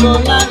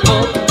controlarlo,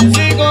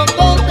 sigo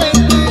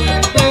contento y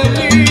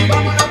feliz.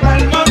 Vámonos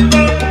pa'l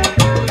monte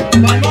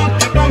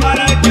pa'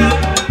 Guaracha.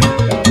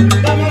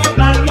 Vámonos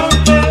pa'l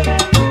monte,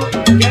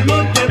 que el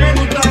monte me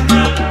gusta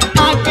más.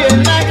 Aquí en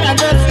las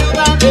grandes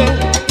ciudades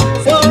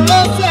solo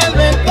se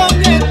ve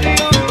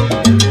conexión,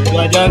 yo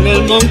allá en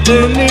el monte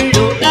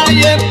mío hay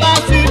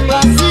espacio,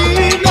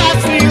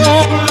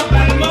 vacilación.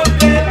 Pa'l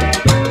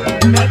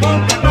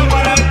monte pa'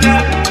 Guaracha.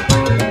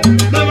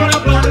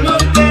 Vámonos pa'l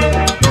monte,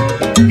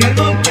 que el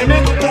monte me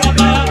gusta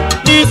más.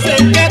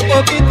 Dicen que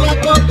poquito a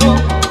poco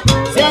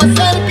se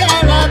acerca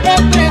la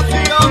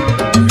depresión.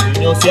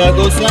 No se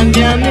agozan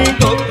de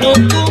amigos, no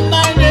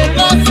tumban el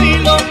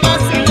vacilón.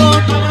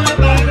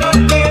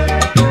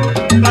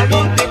 Pa'l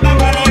monte pa'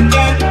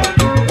 Guaracha.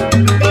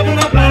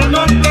 Vámonos pa'l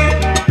monte,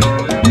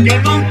 que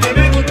el monte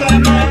me gusta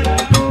más.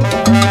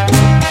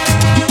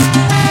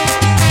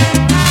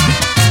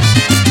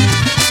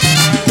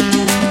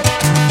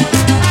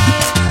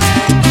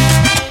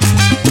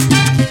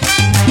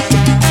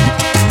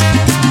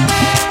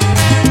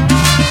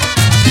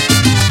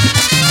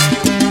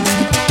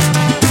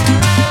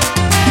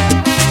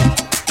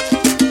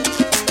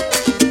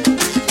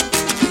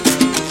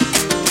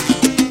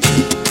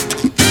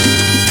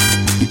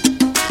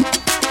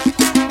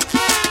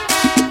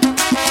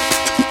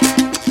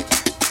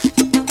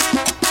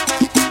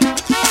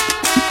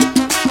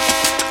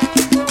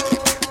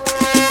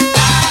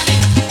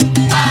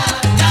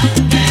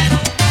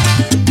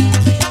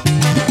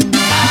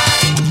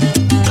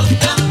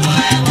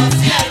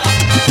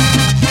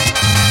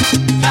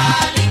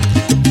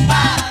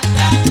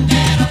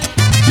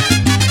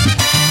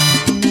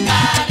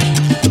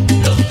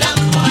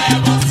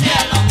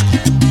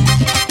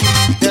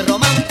 De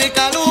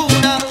romántica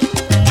luna,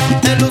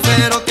 el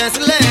lucero que es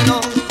leno,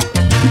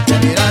 de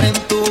mirar en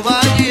tu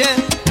valle,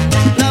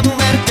 la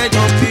mujer que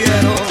yo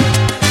quiero.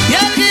 Y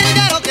el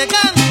guiriguero que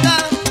canta,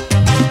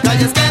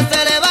 calles que se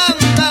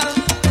levantan,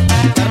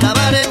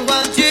 carnaval en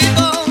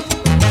Juanchito,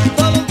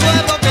 todo un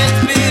pueblo que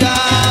inspira.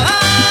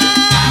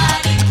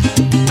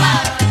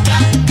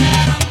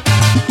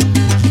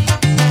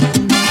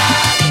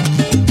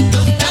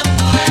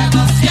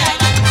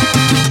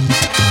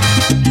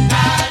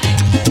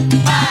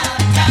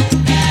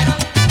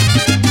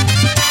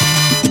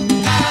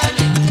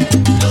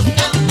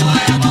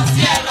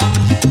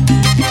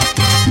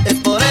 Es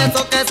por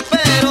eso que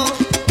espero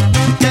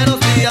que los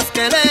días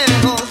que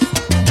lejos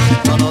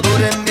no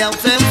duren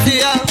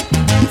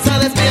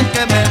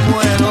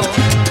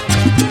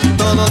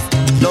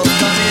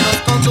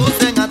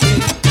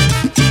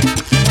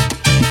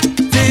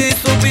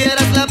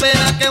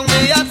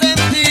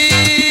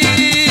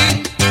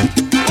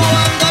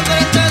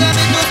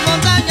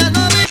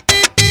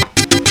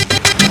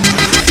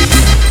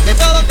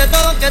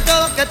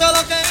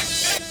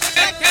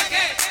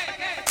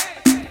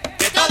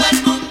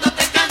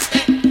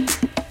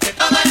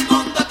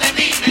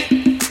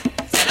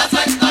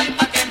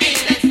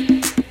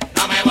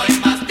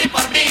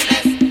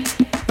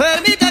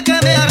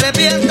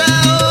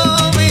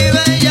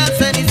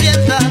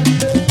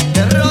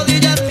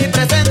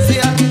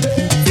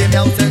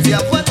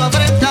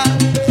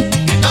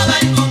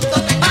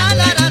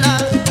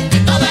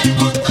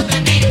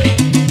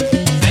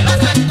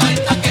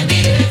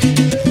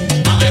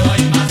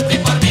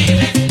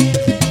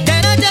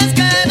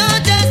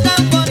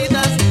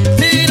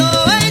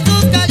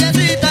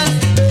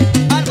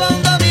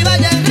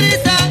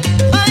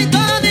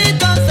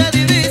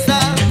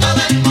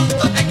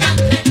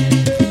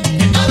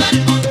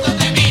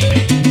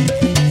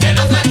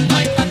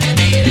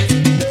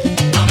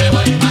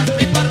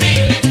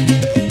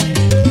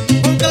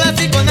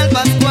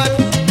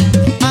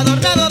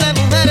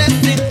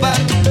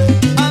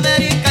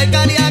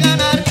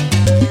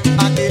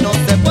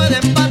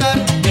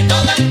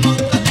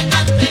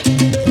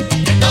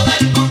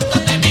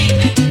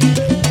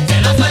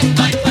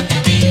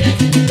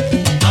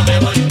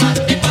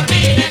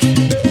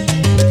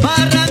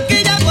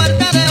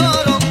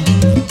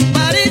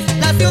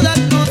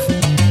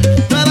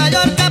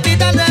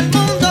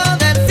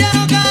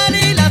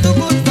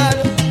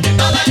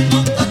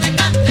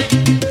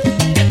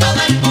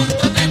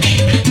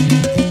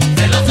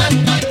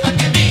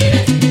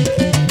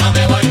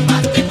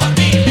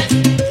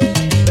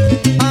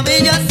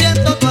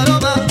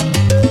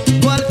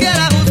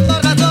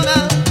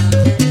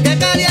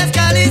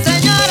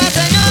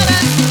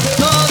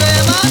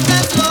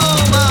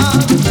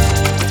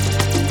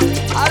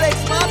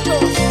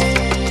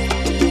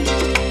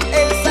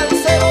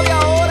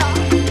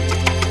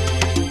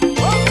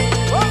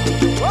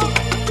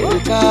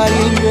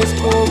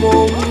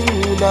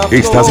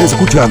Estás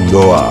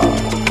escuchando a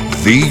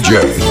DJ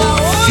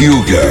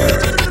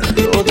Fugger.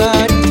 Yo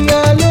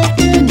daría lo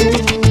que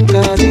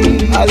nunca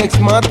di. Alex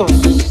Matos.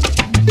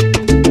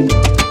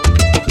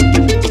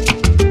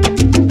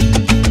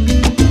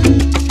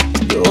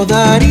 Yo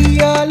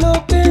daría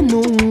lo que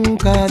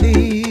nunca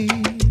di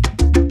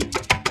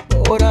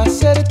por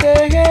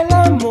hacerte el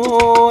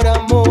amor,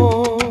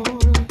 amor,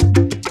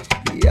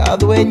 y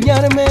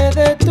adueñarme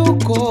de tu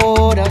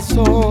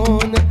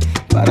corazón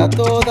para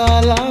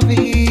toda la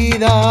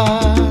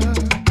vida.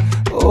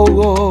 Oh,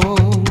 oh.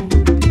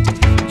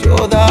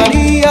 Yo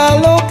daría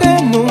lo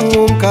que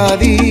nunca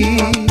di,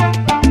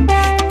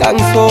 tan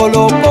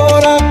solo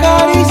por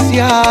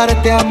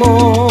acariciarte,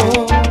 amor.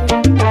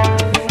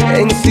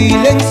 En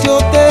silencio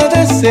te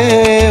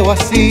deseo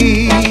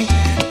así,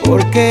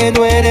 porque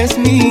no eres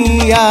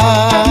mía.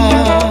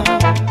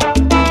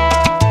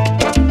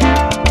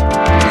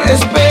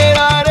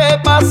 Esperaré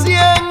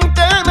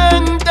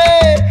pacientemente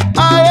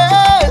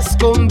a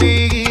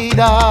escondidas.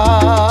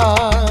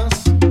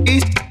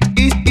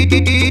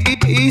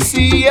 Y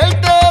si él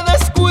te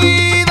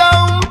descuida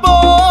un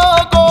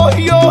poco,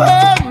 yo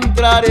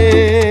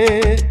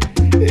entraré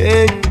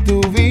en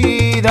tu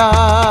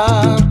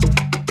vida.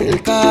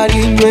 El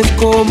cariño es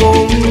como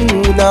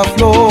una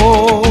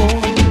flor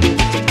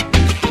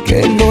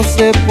que no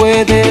se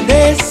puede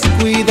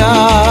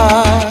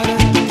descuidar,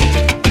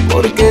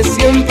 porque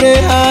siempre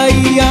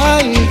hay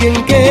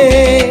alguien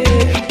que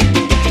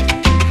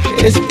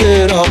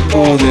espera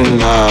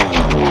poderla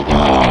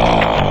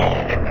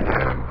robar.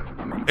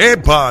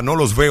 ¡Epa! No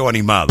los veo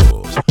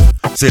animados.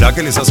 ¿Será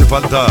que les hace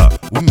falta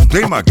un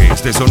tema que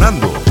esté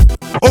sonando?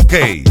 Ok.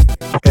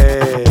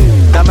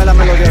 Dame la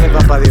melodía de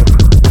Papá Dios.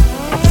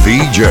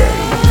 DJ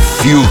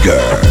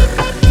Fugger.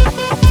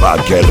 Pa'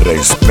 que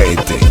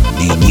respeten,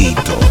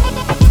 niñitos.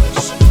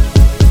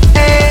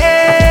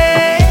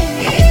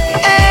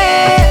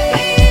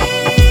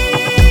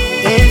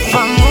 El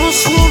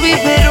famoso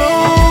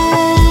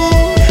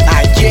biberón.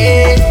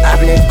 Ayer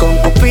hablé con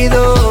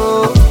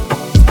Cupido,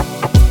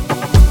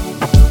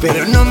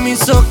 pero no me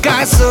hizo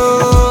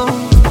caso.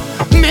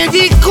 Me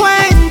di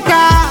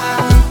cuenta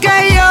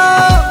que yo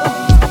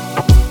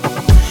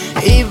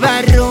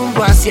iba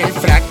rumbo hacia el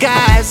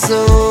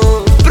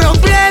fracaso.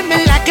 Problema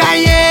en la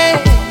calle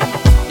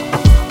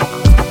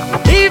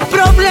y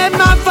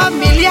problemas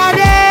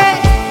familiares.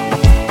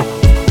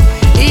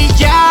 Y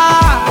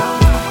ya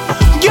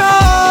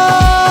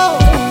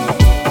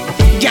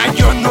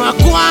yo no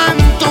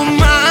aguanto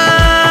más.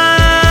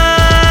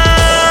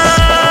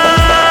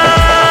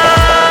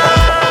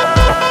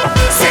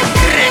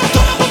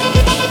 Secreto,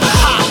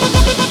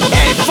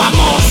 el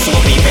famoso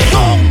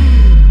biberón.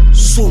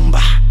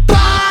 Zumba.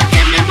 Pa'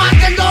 que me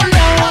mate el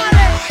dolor,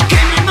 que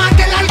me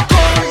mate el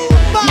alcohol.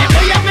 Me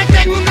voy a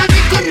meter en una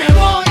disco y me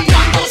voy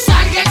cuando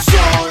salga el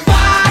sol.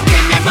 Pa' que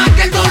me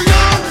mate el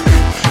dolor,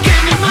 que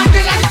me mate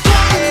el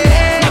alcohol.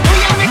 Me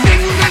voy a meter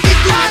en una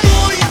disco y me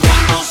voy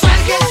cuando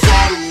salga el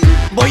sol.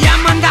 Voy a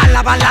mandar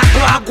la bala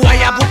guagua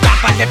y a buscar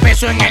par de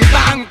pesos en el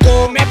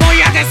banco. Me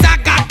voy a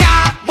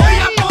desacatar, voy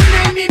a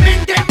poner mi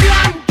mente en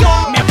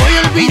blanco. Me voy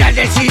a olvidar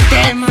del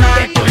sistema,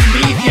 de tu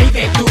envidia y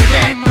de tu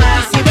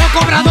demás. Si veo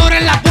cobrador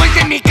en la puerta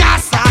de mi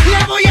casa,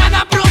 le voy a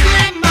dar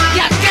problemas. Y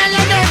al que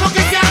le debo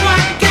que se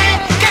aguante,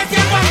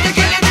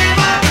 que le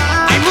deba.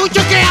 Hay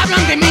muchos que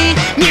hablan de mí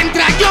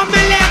mientras yo me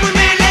elevo y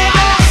me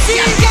elevo. Si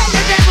al que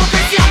le debo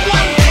que se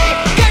aguante,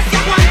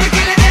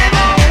 que le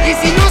debo. Y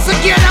si no se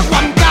quiere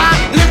aguantar,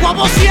 le voy a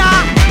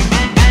vocear.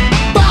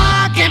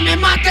 Pa' que me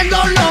mate el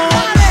dolor,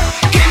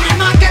 que me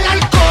mate el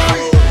alcohol.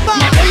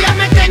 Me voy a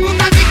meter en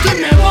una disco y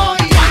me voy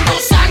cuando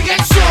salga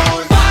el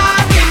sol.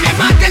 Pa' que me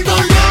mate el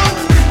dolor,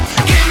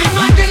 que me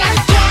mate el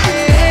alcohol.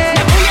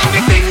 Me voy a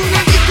meter en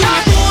una disco y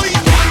me voy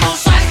cuando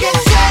salga el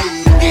sol.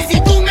 Y si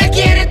tú me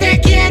quieres, te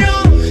quiero.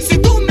 Si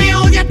tú me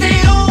odias, te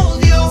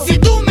odio. Si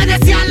tú me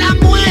deseas la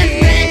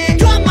muerte,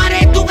 yo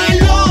amaré tu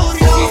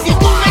velorio. Y si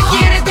tú me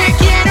quieres, te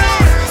quiero.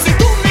 Si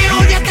tú me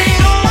odias, te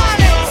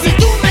odio. Si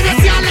tú me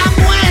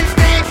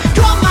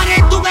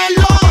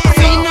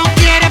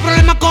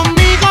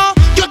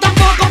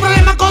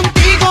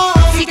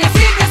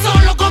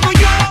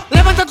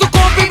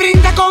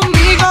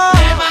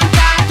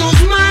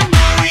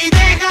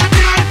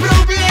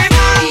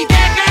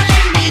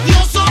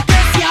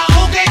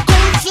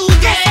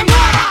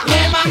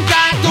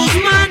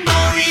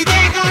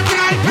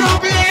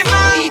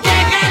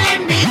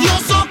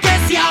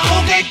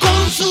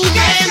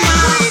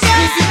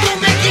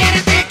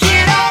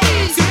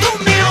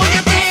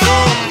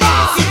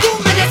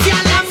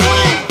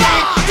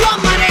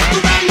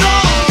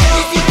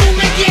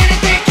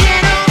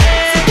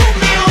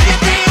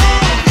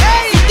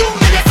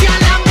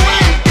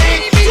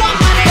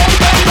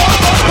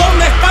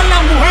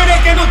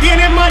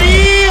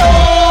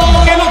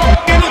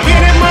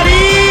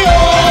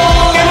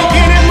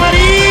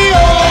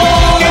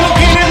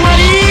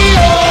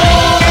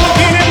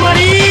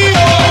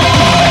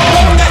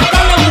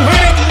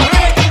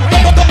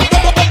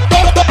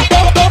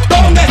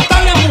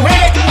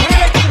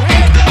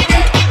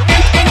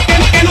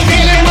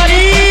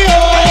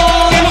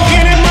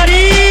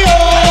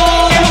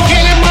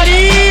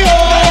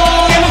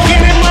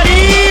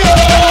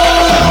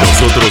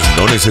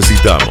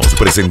necesitamos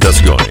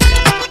presentaciones.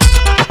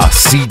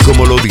 Así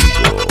como lo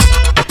digo,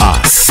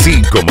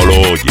 así como lo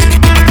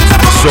oyen.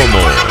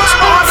 Somos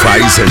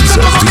Five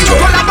Senses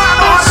DJ.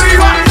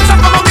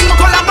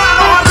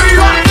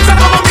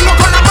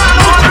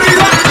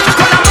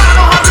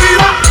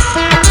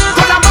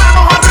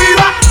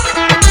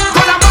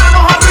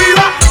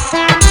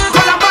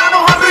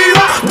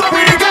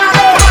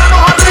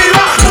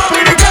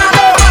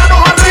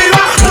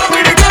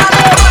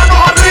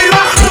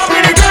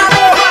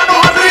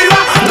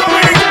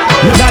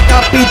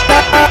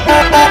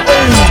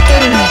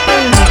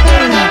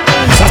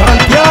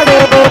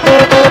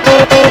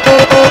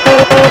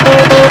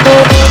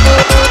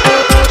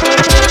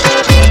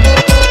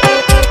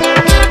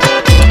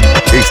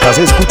 Estás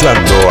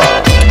escuchando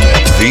a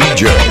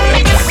DJ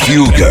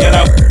Fugger.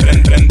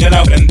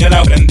 Préndelo,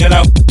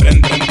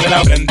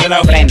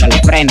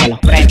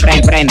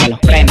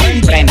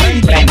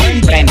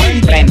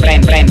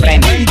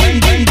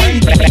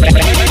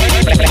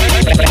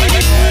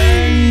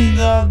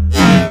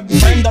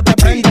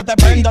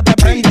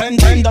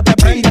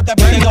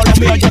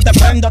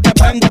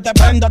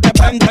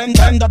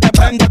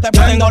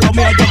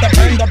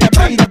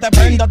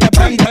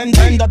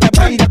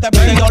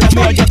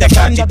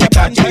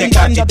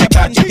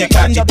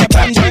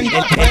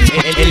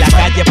 En la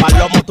calle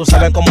Palomo, tú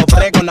sabes cómo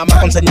frego. Nada más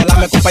con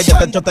señalarme, compa,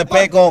 yo te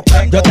pego.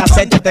 Yo te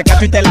acecho, te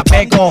cacho y te la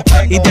pego.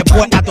 Y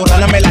después a tu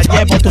rana me la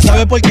llevo. ¿Tú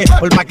sabes por qué?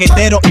 Por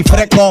maquetero y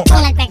fresco.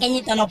 Con el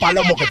pequeñito no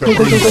Palomo que ¿Tú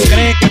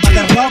crees que vas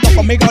de robo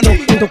conmigo no?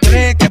 ¿Tú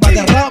crees que vas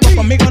de robo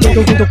conmigo no?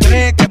 ¿Tú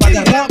crees que vas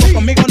de robo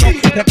conmigo no?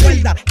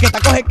 Recuerda que te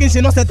coge 15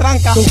 y no se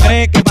tranca. ¿Tú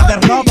crees que vas de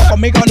robo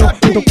conmigo no?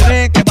 ¿Tú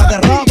crees que vas de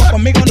robo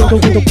conmigo no?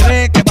 ¿Tú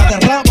crees que vas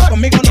de robo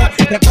conmigo no?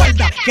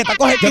 Recuerda que te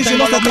coge 15 y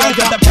no se tranca.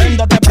 Yo te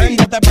prendo, te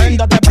prendo, te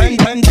prendo, te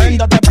prendo,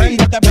 prendo, te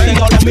prendo, te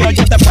prendo lo mío.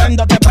 Yo te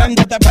prendo, te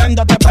prendo, te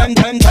prendo, te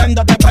prendo,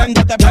 prendo, te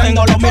prendo, te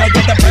prendo lo mío.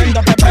 Yo te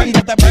prendo, te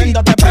prendo, te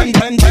prendo, te prendo,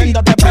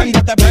 prendo, te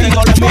prendo, te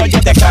prendo lo mío. Yo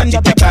te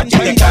cancho, te cancho,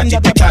 te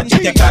cancho, te cancho,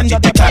 te cancho,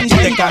 te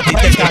cancho, te cancho,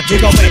 te cancho.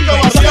 Digo,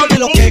 ¿sabes qué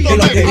lo que?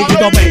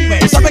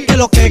 Digo, ¿sabes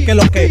qué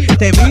lo que?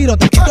 Te viro,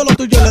 te quito lo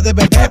tuyo, le de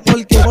beber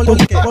porque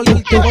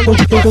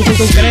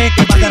tú crees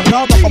que vas de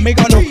robo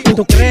conmigo no.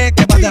 Tú crees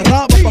que vas de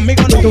robo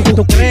conmigo no.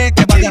 Tú crees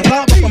que vas de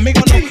robo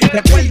conmigo no.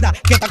 Recuerda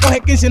que te coge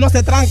 15 y no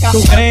se tranca.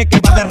 Tú crees que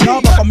vas de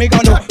robo conmigo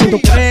no.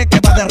 Tú crees que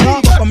vas de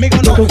robo conmigo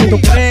no.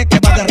 Tú crees que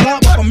vas de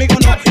robo conmigo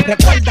no.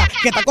 Recuerda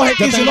que te coge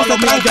 15 y no se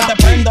tranca. Yo te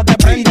prendo, te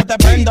prendo, te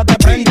prendo, te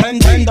prendo,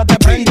 prendo, te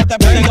prendo, te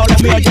prendo lo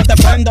mío. Yo te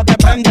prendo, te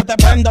prendo, te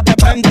prendo, te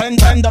prendo,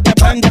 prendo, te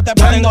prendo, te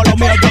prendo lo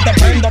mío. Yo te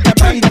prendo, te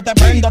prendo, te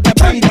prendo, te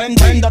prendo,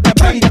 prendo, te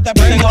prendo, te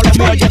prendo lo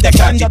mío. Yo te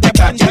cancho, te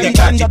cancho, te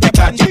cancho, te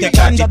cancho, te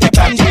cancho, te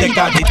cancho, te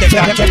cancho, te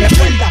cancho.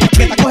 Recuerda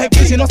que te coge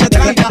 15 y no se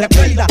tranca.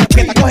 Recuerda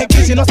que te coge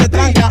 15 y no se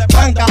tranca.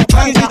 Franca,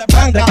 franca,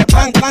 franca,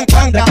 franca,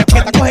 franca,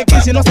 que te coge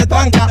 15 y no se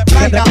tranca.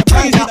 Franca,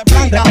 franca,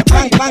 franca,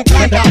 franca,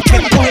 franca, que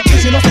te coge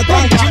 15 y no se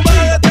tranca.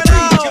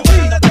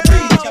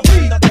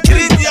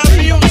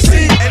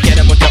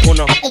 Quiere mucho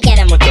uno y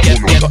quiere mucho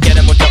uno.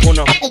 Quiere mucho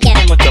uno y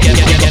quiere mucho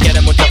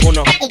quiere mucho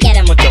uno y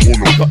quiere mucho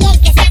uno. Y el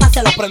que se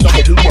pase lo prendo como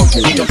un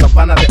banco. Son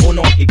panas de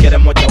uno y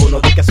quieren mucho uno.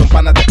 Di que son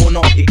panas de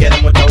uno y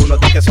quieren mucho uno.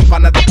 Di que son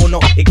panas de uno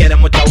y quieren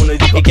mucho uno.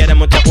 Y quieren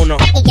mucho uno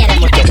y quiere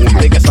mucho uno.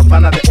 Di que son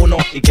panas de uno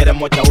y quieren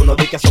mucho uno.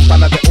 Di que son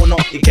panas de uno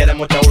y quieren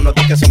mucho uno.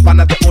 Di que son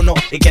panas de uno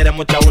y quieren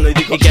mucho uno. Y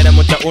digo, quiere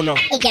mucho uno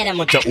y quiere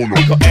mucho uno.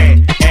 Digo,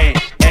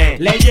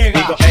 le llega.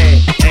 Digo,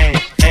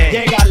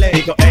 llégale.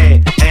 Digo,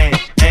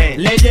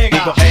 le llega.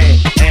 Digo,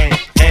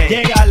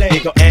 llégale.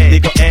 Digo,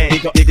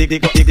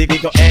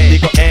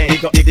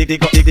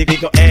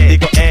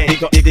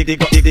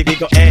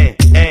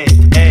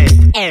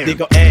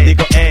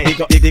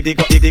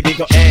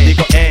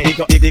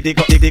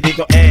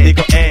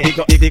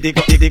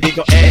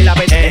 en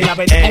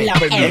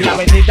la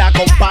avenida,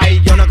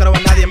 compay, yo no creo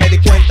en nadie, me di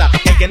cuenta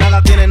que el que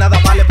nada tiene nada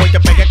vale porque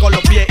pegué con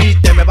los pies y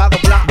te me va a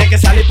doblar. De que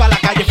salí para la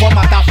calle fue a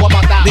matar, fue a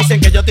matar. Dicen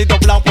que yo estoy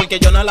doblado porque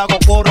yo no le hago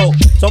coro.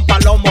 Son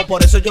palomos,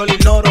 por eso yo lo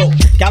ignoro.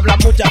 Que hablan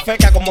mucha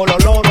feca como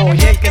los loros.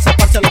 Y el que se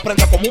pase lo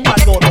prendo como un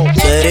Marlboro.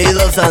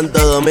 Querido Santo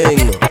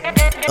Domingo,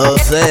 o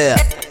sea,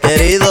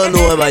 querido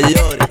Nueva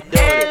York.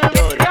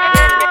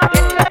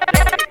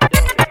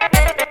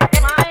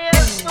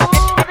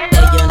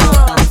 Ellos no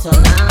están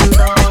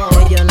sonando,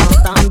 ellos no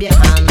están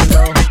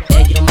viajando.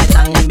 Ellos me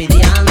están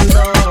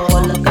envidiando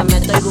por lo que me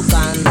estoy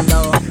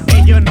buscando.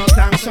 Ellos no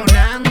están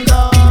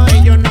sonando,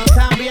 ellos no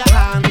están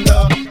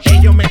viajando.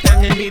 Ellos me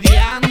están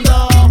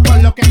envidiando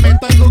por lo que me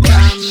estoy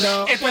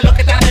buscando. Esto es lo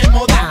que está de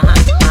moda,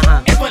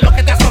 esto es lo que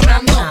está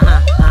sonando.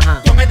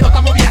 Con esto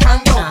estamos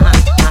viajando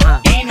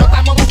y no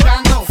estamos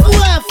buscando. Esto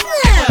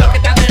es lo que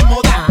está de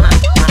moda,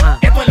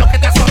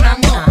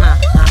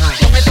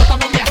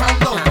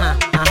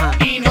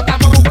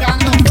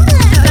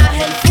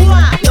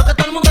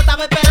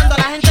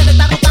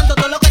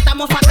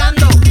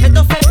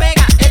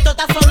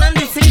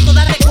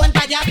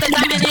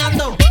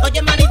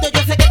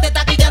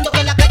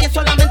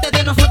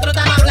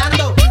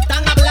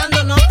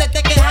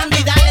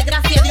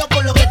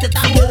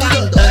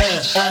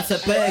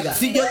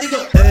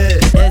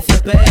 él se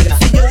pega.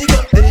 Si yo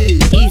digo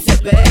y se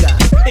pega.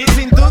 Y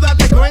sin duda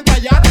te cuenta,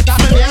 ya te estás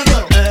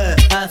meneando.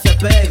 Él se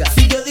pega.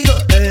 Si yo digo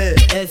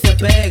él se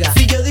pega.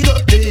 Si yo digo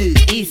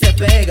y se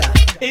pega.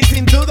 Y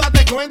sin duda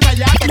te cuenta,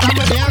 ya te estás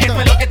meneando.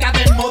 Esto es lo que está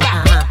de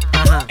moda.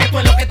 Esto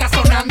es lo que está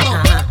sonando.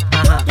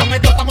 Con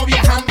esto estamos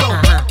viajando.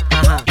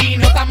 Y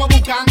no estamos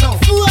buscando.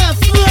 Esto es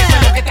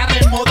lo que está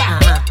de moda.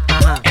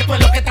 Esto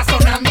es lo que está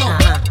sonando.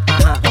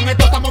 Con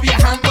esto estamos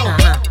viajando.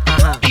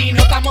 Y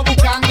no estamos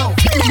buscando.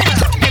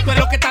 Esto es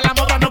lo que está a la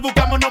moda. No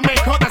buscamos, no me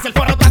jodas. El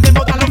foro está de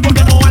moda, lo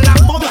ponemos a la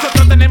moda.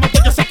 Nosotros tenemos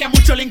todo, yo sé que a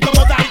muchos le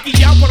incomoda. Y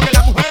quillao porque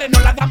las mujeres no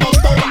las damos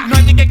todas. No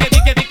es dique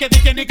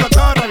ni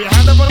cotorra.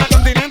 Viajando por la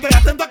continente y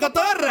atento a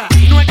cotorra.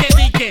 No es que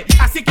dique,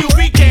 así que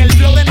ubique. El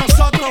flow de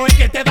nosotros es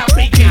que te da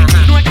pique.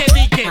 No es que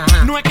dique,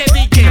 no es que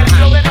dique. El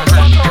flow de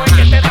nosotros es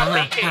que te da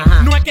pique.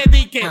 No es que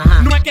dique,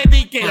 no es que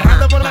dique.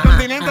 Viajando por la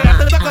continente y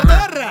atento a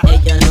cotorra.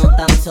 Ellos no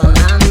están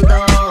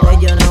sonando,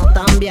 ellos no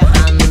están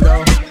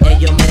viajando.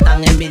 Ellos me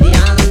están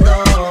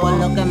envidiando por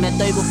lo que me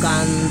estoy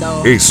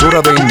buscando. Es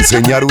hora de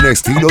enseñar un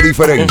estilo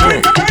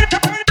diferente.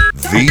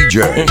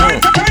 DJ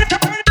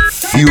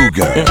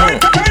Fugger.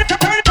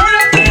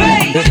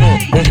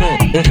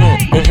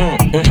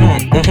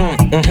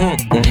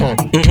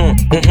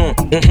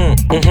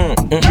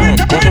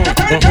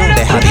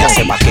 Deja de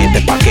hacer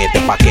paquete.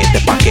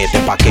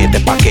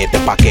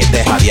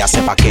 Deja de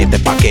hacer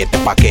paquete.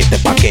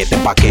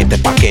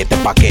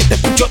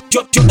 Yo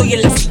estoy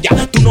en la silla,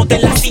 tú no te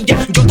en la silla.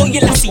 Yo estoy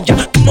en la silla,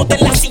 tú no te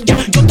en la silla.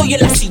 Yo estoy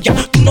en la silla,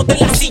 tú no te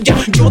en la silla.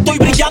 Yo estoy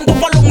brillando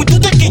palomo y tú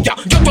te quillas.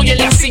 Yo estoy en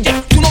la silla,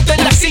 tú no te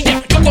en la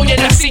silla. Yo estoy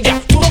en la silla,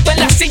 tú no te en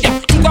la silla.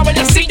 Tú estabas en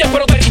la silla,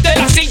 pero te quité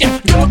la silla.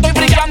 Yo estoy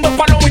brillando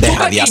palomo y tú te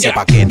quillas. Deja de hacer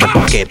paquete.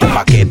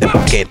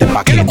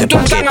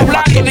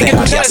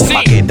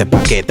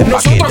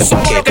 Nosotros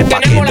somos los que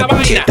tenemos la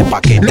vaina,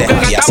 los que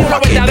gastamos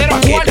los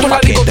verdaderos cuartos en la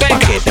discoteca,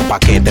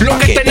 los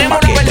que tenemos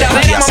la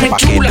verdadera mami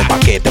chula.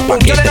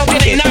 Ustedes no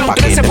tienen nada,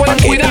 ustedes se pueden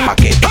cuidar.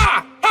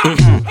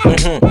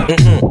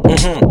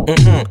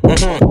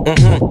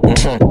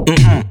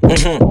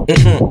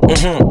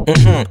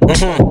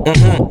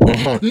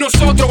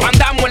 Nosotros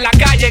andamos en la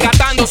calle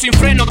gastando sin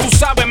freno, tú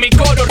sabes, mi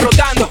coro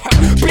rodando.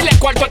 Pile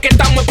cuarto es que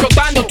estamos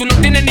explotando. Tú no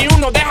tienes ni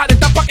uno, deja de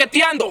estar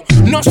paqueteando.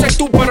 No sé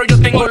tú, pero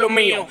yo tengo lo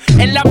mío.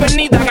 En la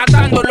avenida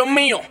gastando lo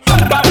mío.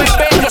 Pa'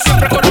 beber, yo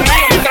siempre con lo mío.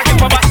 Mientras que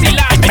pa'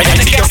 vacilar,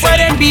 si yo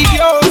fuera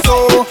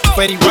envidioso,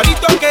 fuera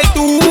igualito que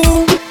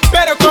tú.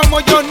 Pero como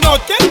yo no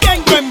te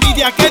tengo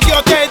envidia, que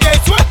Dios te dé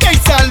suerte y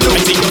salud.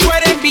 Si yo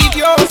fuera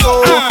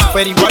envidioso,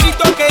 fuera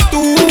igualito que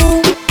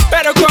tú.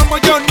 Pero como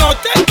yo no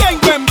te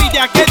tengo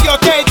envidia, que Dios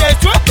te dé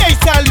suerte y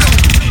salud.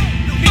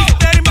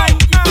 Mr. Man,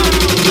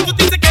 tú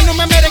dices que no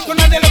me merezco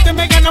nada de lo que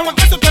me he ganado.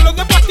 ¿Acaso te lo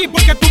debo a ti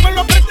porque tú me lo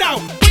has prestado?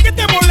 ¿Por qué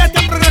te molesta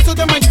el progreso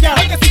de mañana?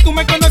 Porque si tú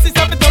me conoces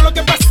sabes todo lo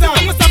que pasa.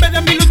 Tú no sabes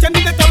de mi lucha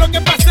ni de todo lo que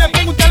pasé.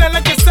 Pregúntale a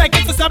la que sé,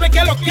 que tú sabes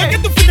que lo que es. Que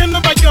tú fuiste en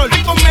Nueva York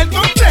a comer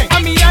doble, a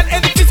mirar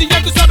edificios,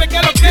 ya tú sabes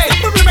que lo que es. El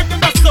problema que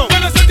pasó, yo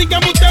no sé,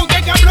 dígame usted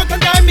que habló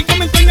tanta en mi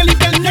comentario en el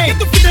internet. Que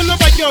tú fuiste en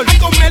Nueva York a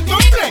comer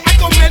doble,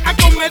 a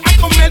comer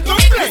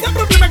doble. Ese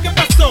problema que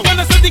pasó, yo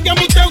no sé,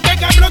 dígame usted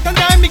que habló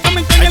tanta en mi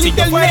comentario en el internet. Si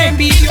yo fuera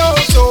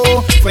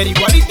envidioso, fuera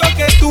igualito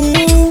que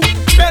tú.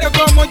 Pero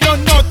como yo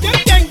no te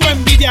tengo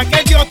envidia,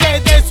 que Dios te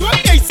dé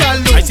suerte y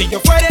salud. Ay, si yo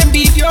fuera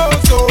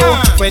envidioso,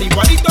 fuera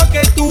igualito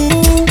que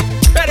tú.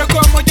 Pero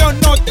como yo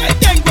no te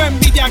tengo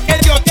envidia, que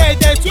Dios te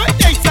dé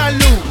suerte y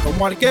salud.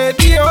 Como al que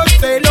Dios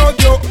te lo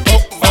dio,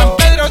 San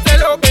Pedro te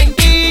lo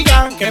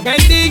bendiga, que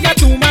bendiga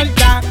tu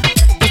maldad.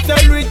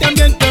 José Luis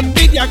también te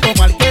envidia,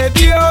 como al que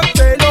Dios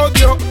te lo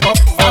dio,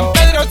 San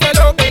Pedro te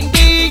lo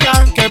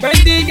bendiga, que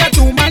bendiga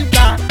tu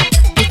maldad.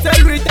 José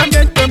Luis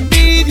también te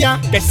envidia.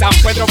 Que San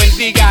Pedro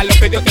bendiga lo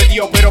que Dios te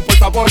dio, pero por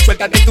favor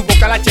suéltate tu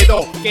boca la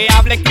H2. Que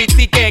hable,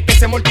 critique, que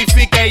se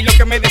mortifique, y lo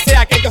que me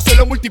desea que Dios se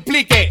lo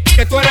multiplique.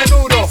 Que tú eres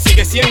duro,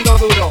 sigue siendo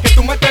duro. Que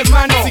tú metes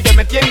mano, sigue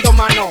metiendo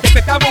mano. Que te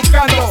está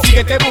buscando,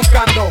 síguete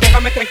buscando.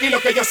 Déjame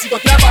tranquilo que yo sigo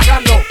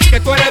trabajando.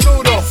 Que tú eres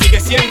duro, sigue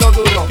siendo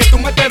duro. Que tú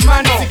metes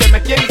mano, sigue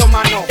metiendo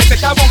mano. Que te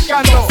está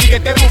buscando,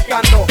 síguete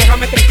buscando.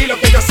 Déjame tranquilo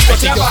que yo sigo trabajando.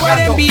 Si yo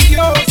fuera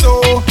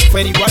envidioso,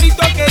 fuera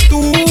igualito que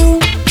tú.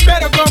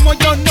 Pero como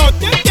yo no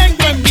te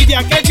tengo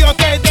envidia, que Dios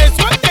te dé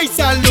suerte y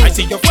salud. Ay,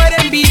 si yo fuera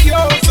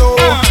envidioso,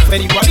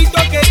 fuera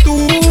igualito que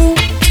tú.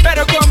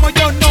 Pero como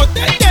yo no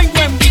te tengo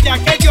envidia,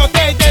 que Dios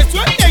te dé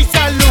suerte y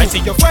salud. Ay, si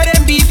yo fuera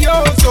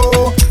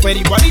envidioso, fuera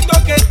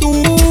igualito que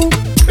tú.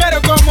 Pero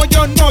como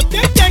yo no te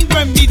tengo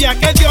envidia,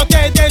 que Dios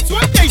te dé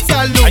suerte y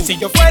salud. Ay, si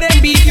yo fuera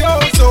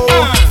envidioso,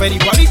 fuera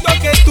igualito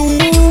que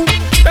tú.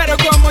 Pero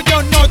como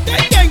yo no te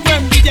tengo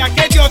envidia,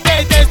 que Dios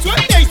te dé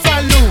suerte y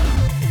salud.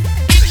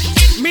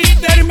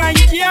 Mr.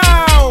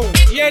 Mangiao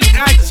y el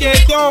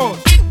H2,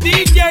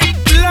 DJ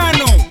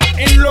Plano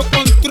en los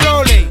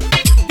controles,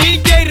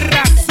 DJ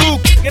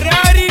Razuk,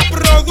 Grari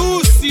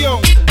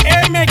Production,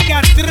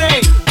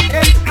 MK3,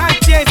 el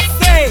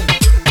HC,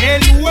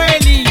 el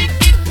Welly,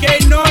 que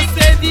no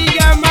se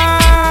diga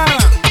más.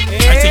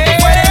 Ay, si yo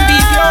fuera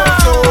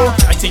envidioso,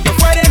 ay, si yo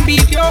fuera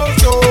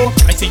envidioso,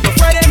 ay, si yo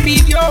fuera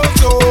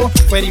envidioso,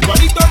 fuera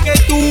igualito que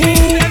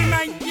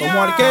tú,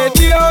 como al que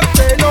Dios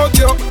te lo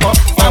dio.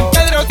 San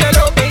Pedro te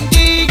lo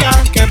bendiga,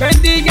 que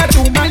bendiga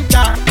tu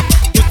maldad,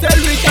 José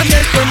Luis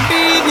también tu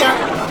envidia.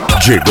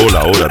 Llegó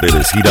la hora de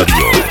decir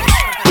adiós.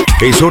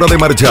 Es hora de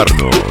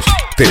marcharnos.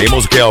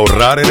 Tenemos que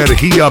ahorrar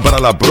energía para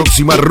la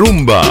próxima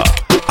rumba.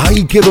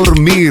 Hay que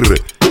dormir.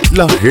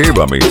 La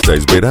jeva me está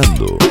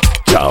esperando.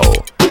 Chao.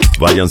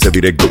 Váyanse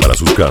directo para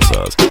sus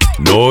casas.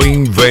 No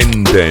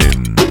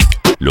inventen.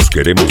 Los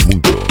queremos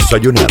mucho.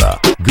 Sayonara.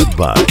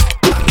 Goodbye.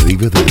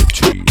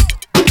 Arrivederci.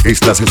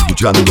 Estás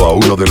escuchando a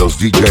uno de los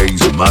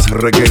DJs más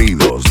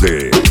requeridos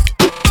de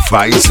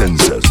Five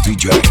Senses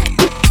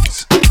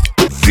DJs.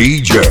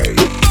 DJ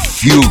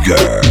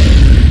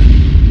Fugger.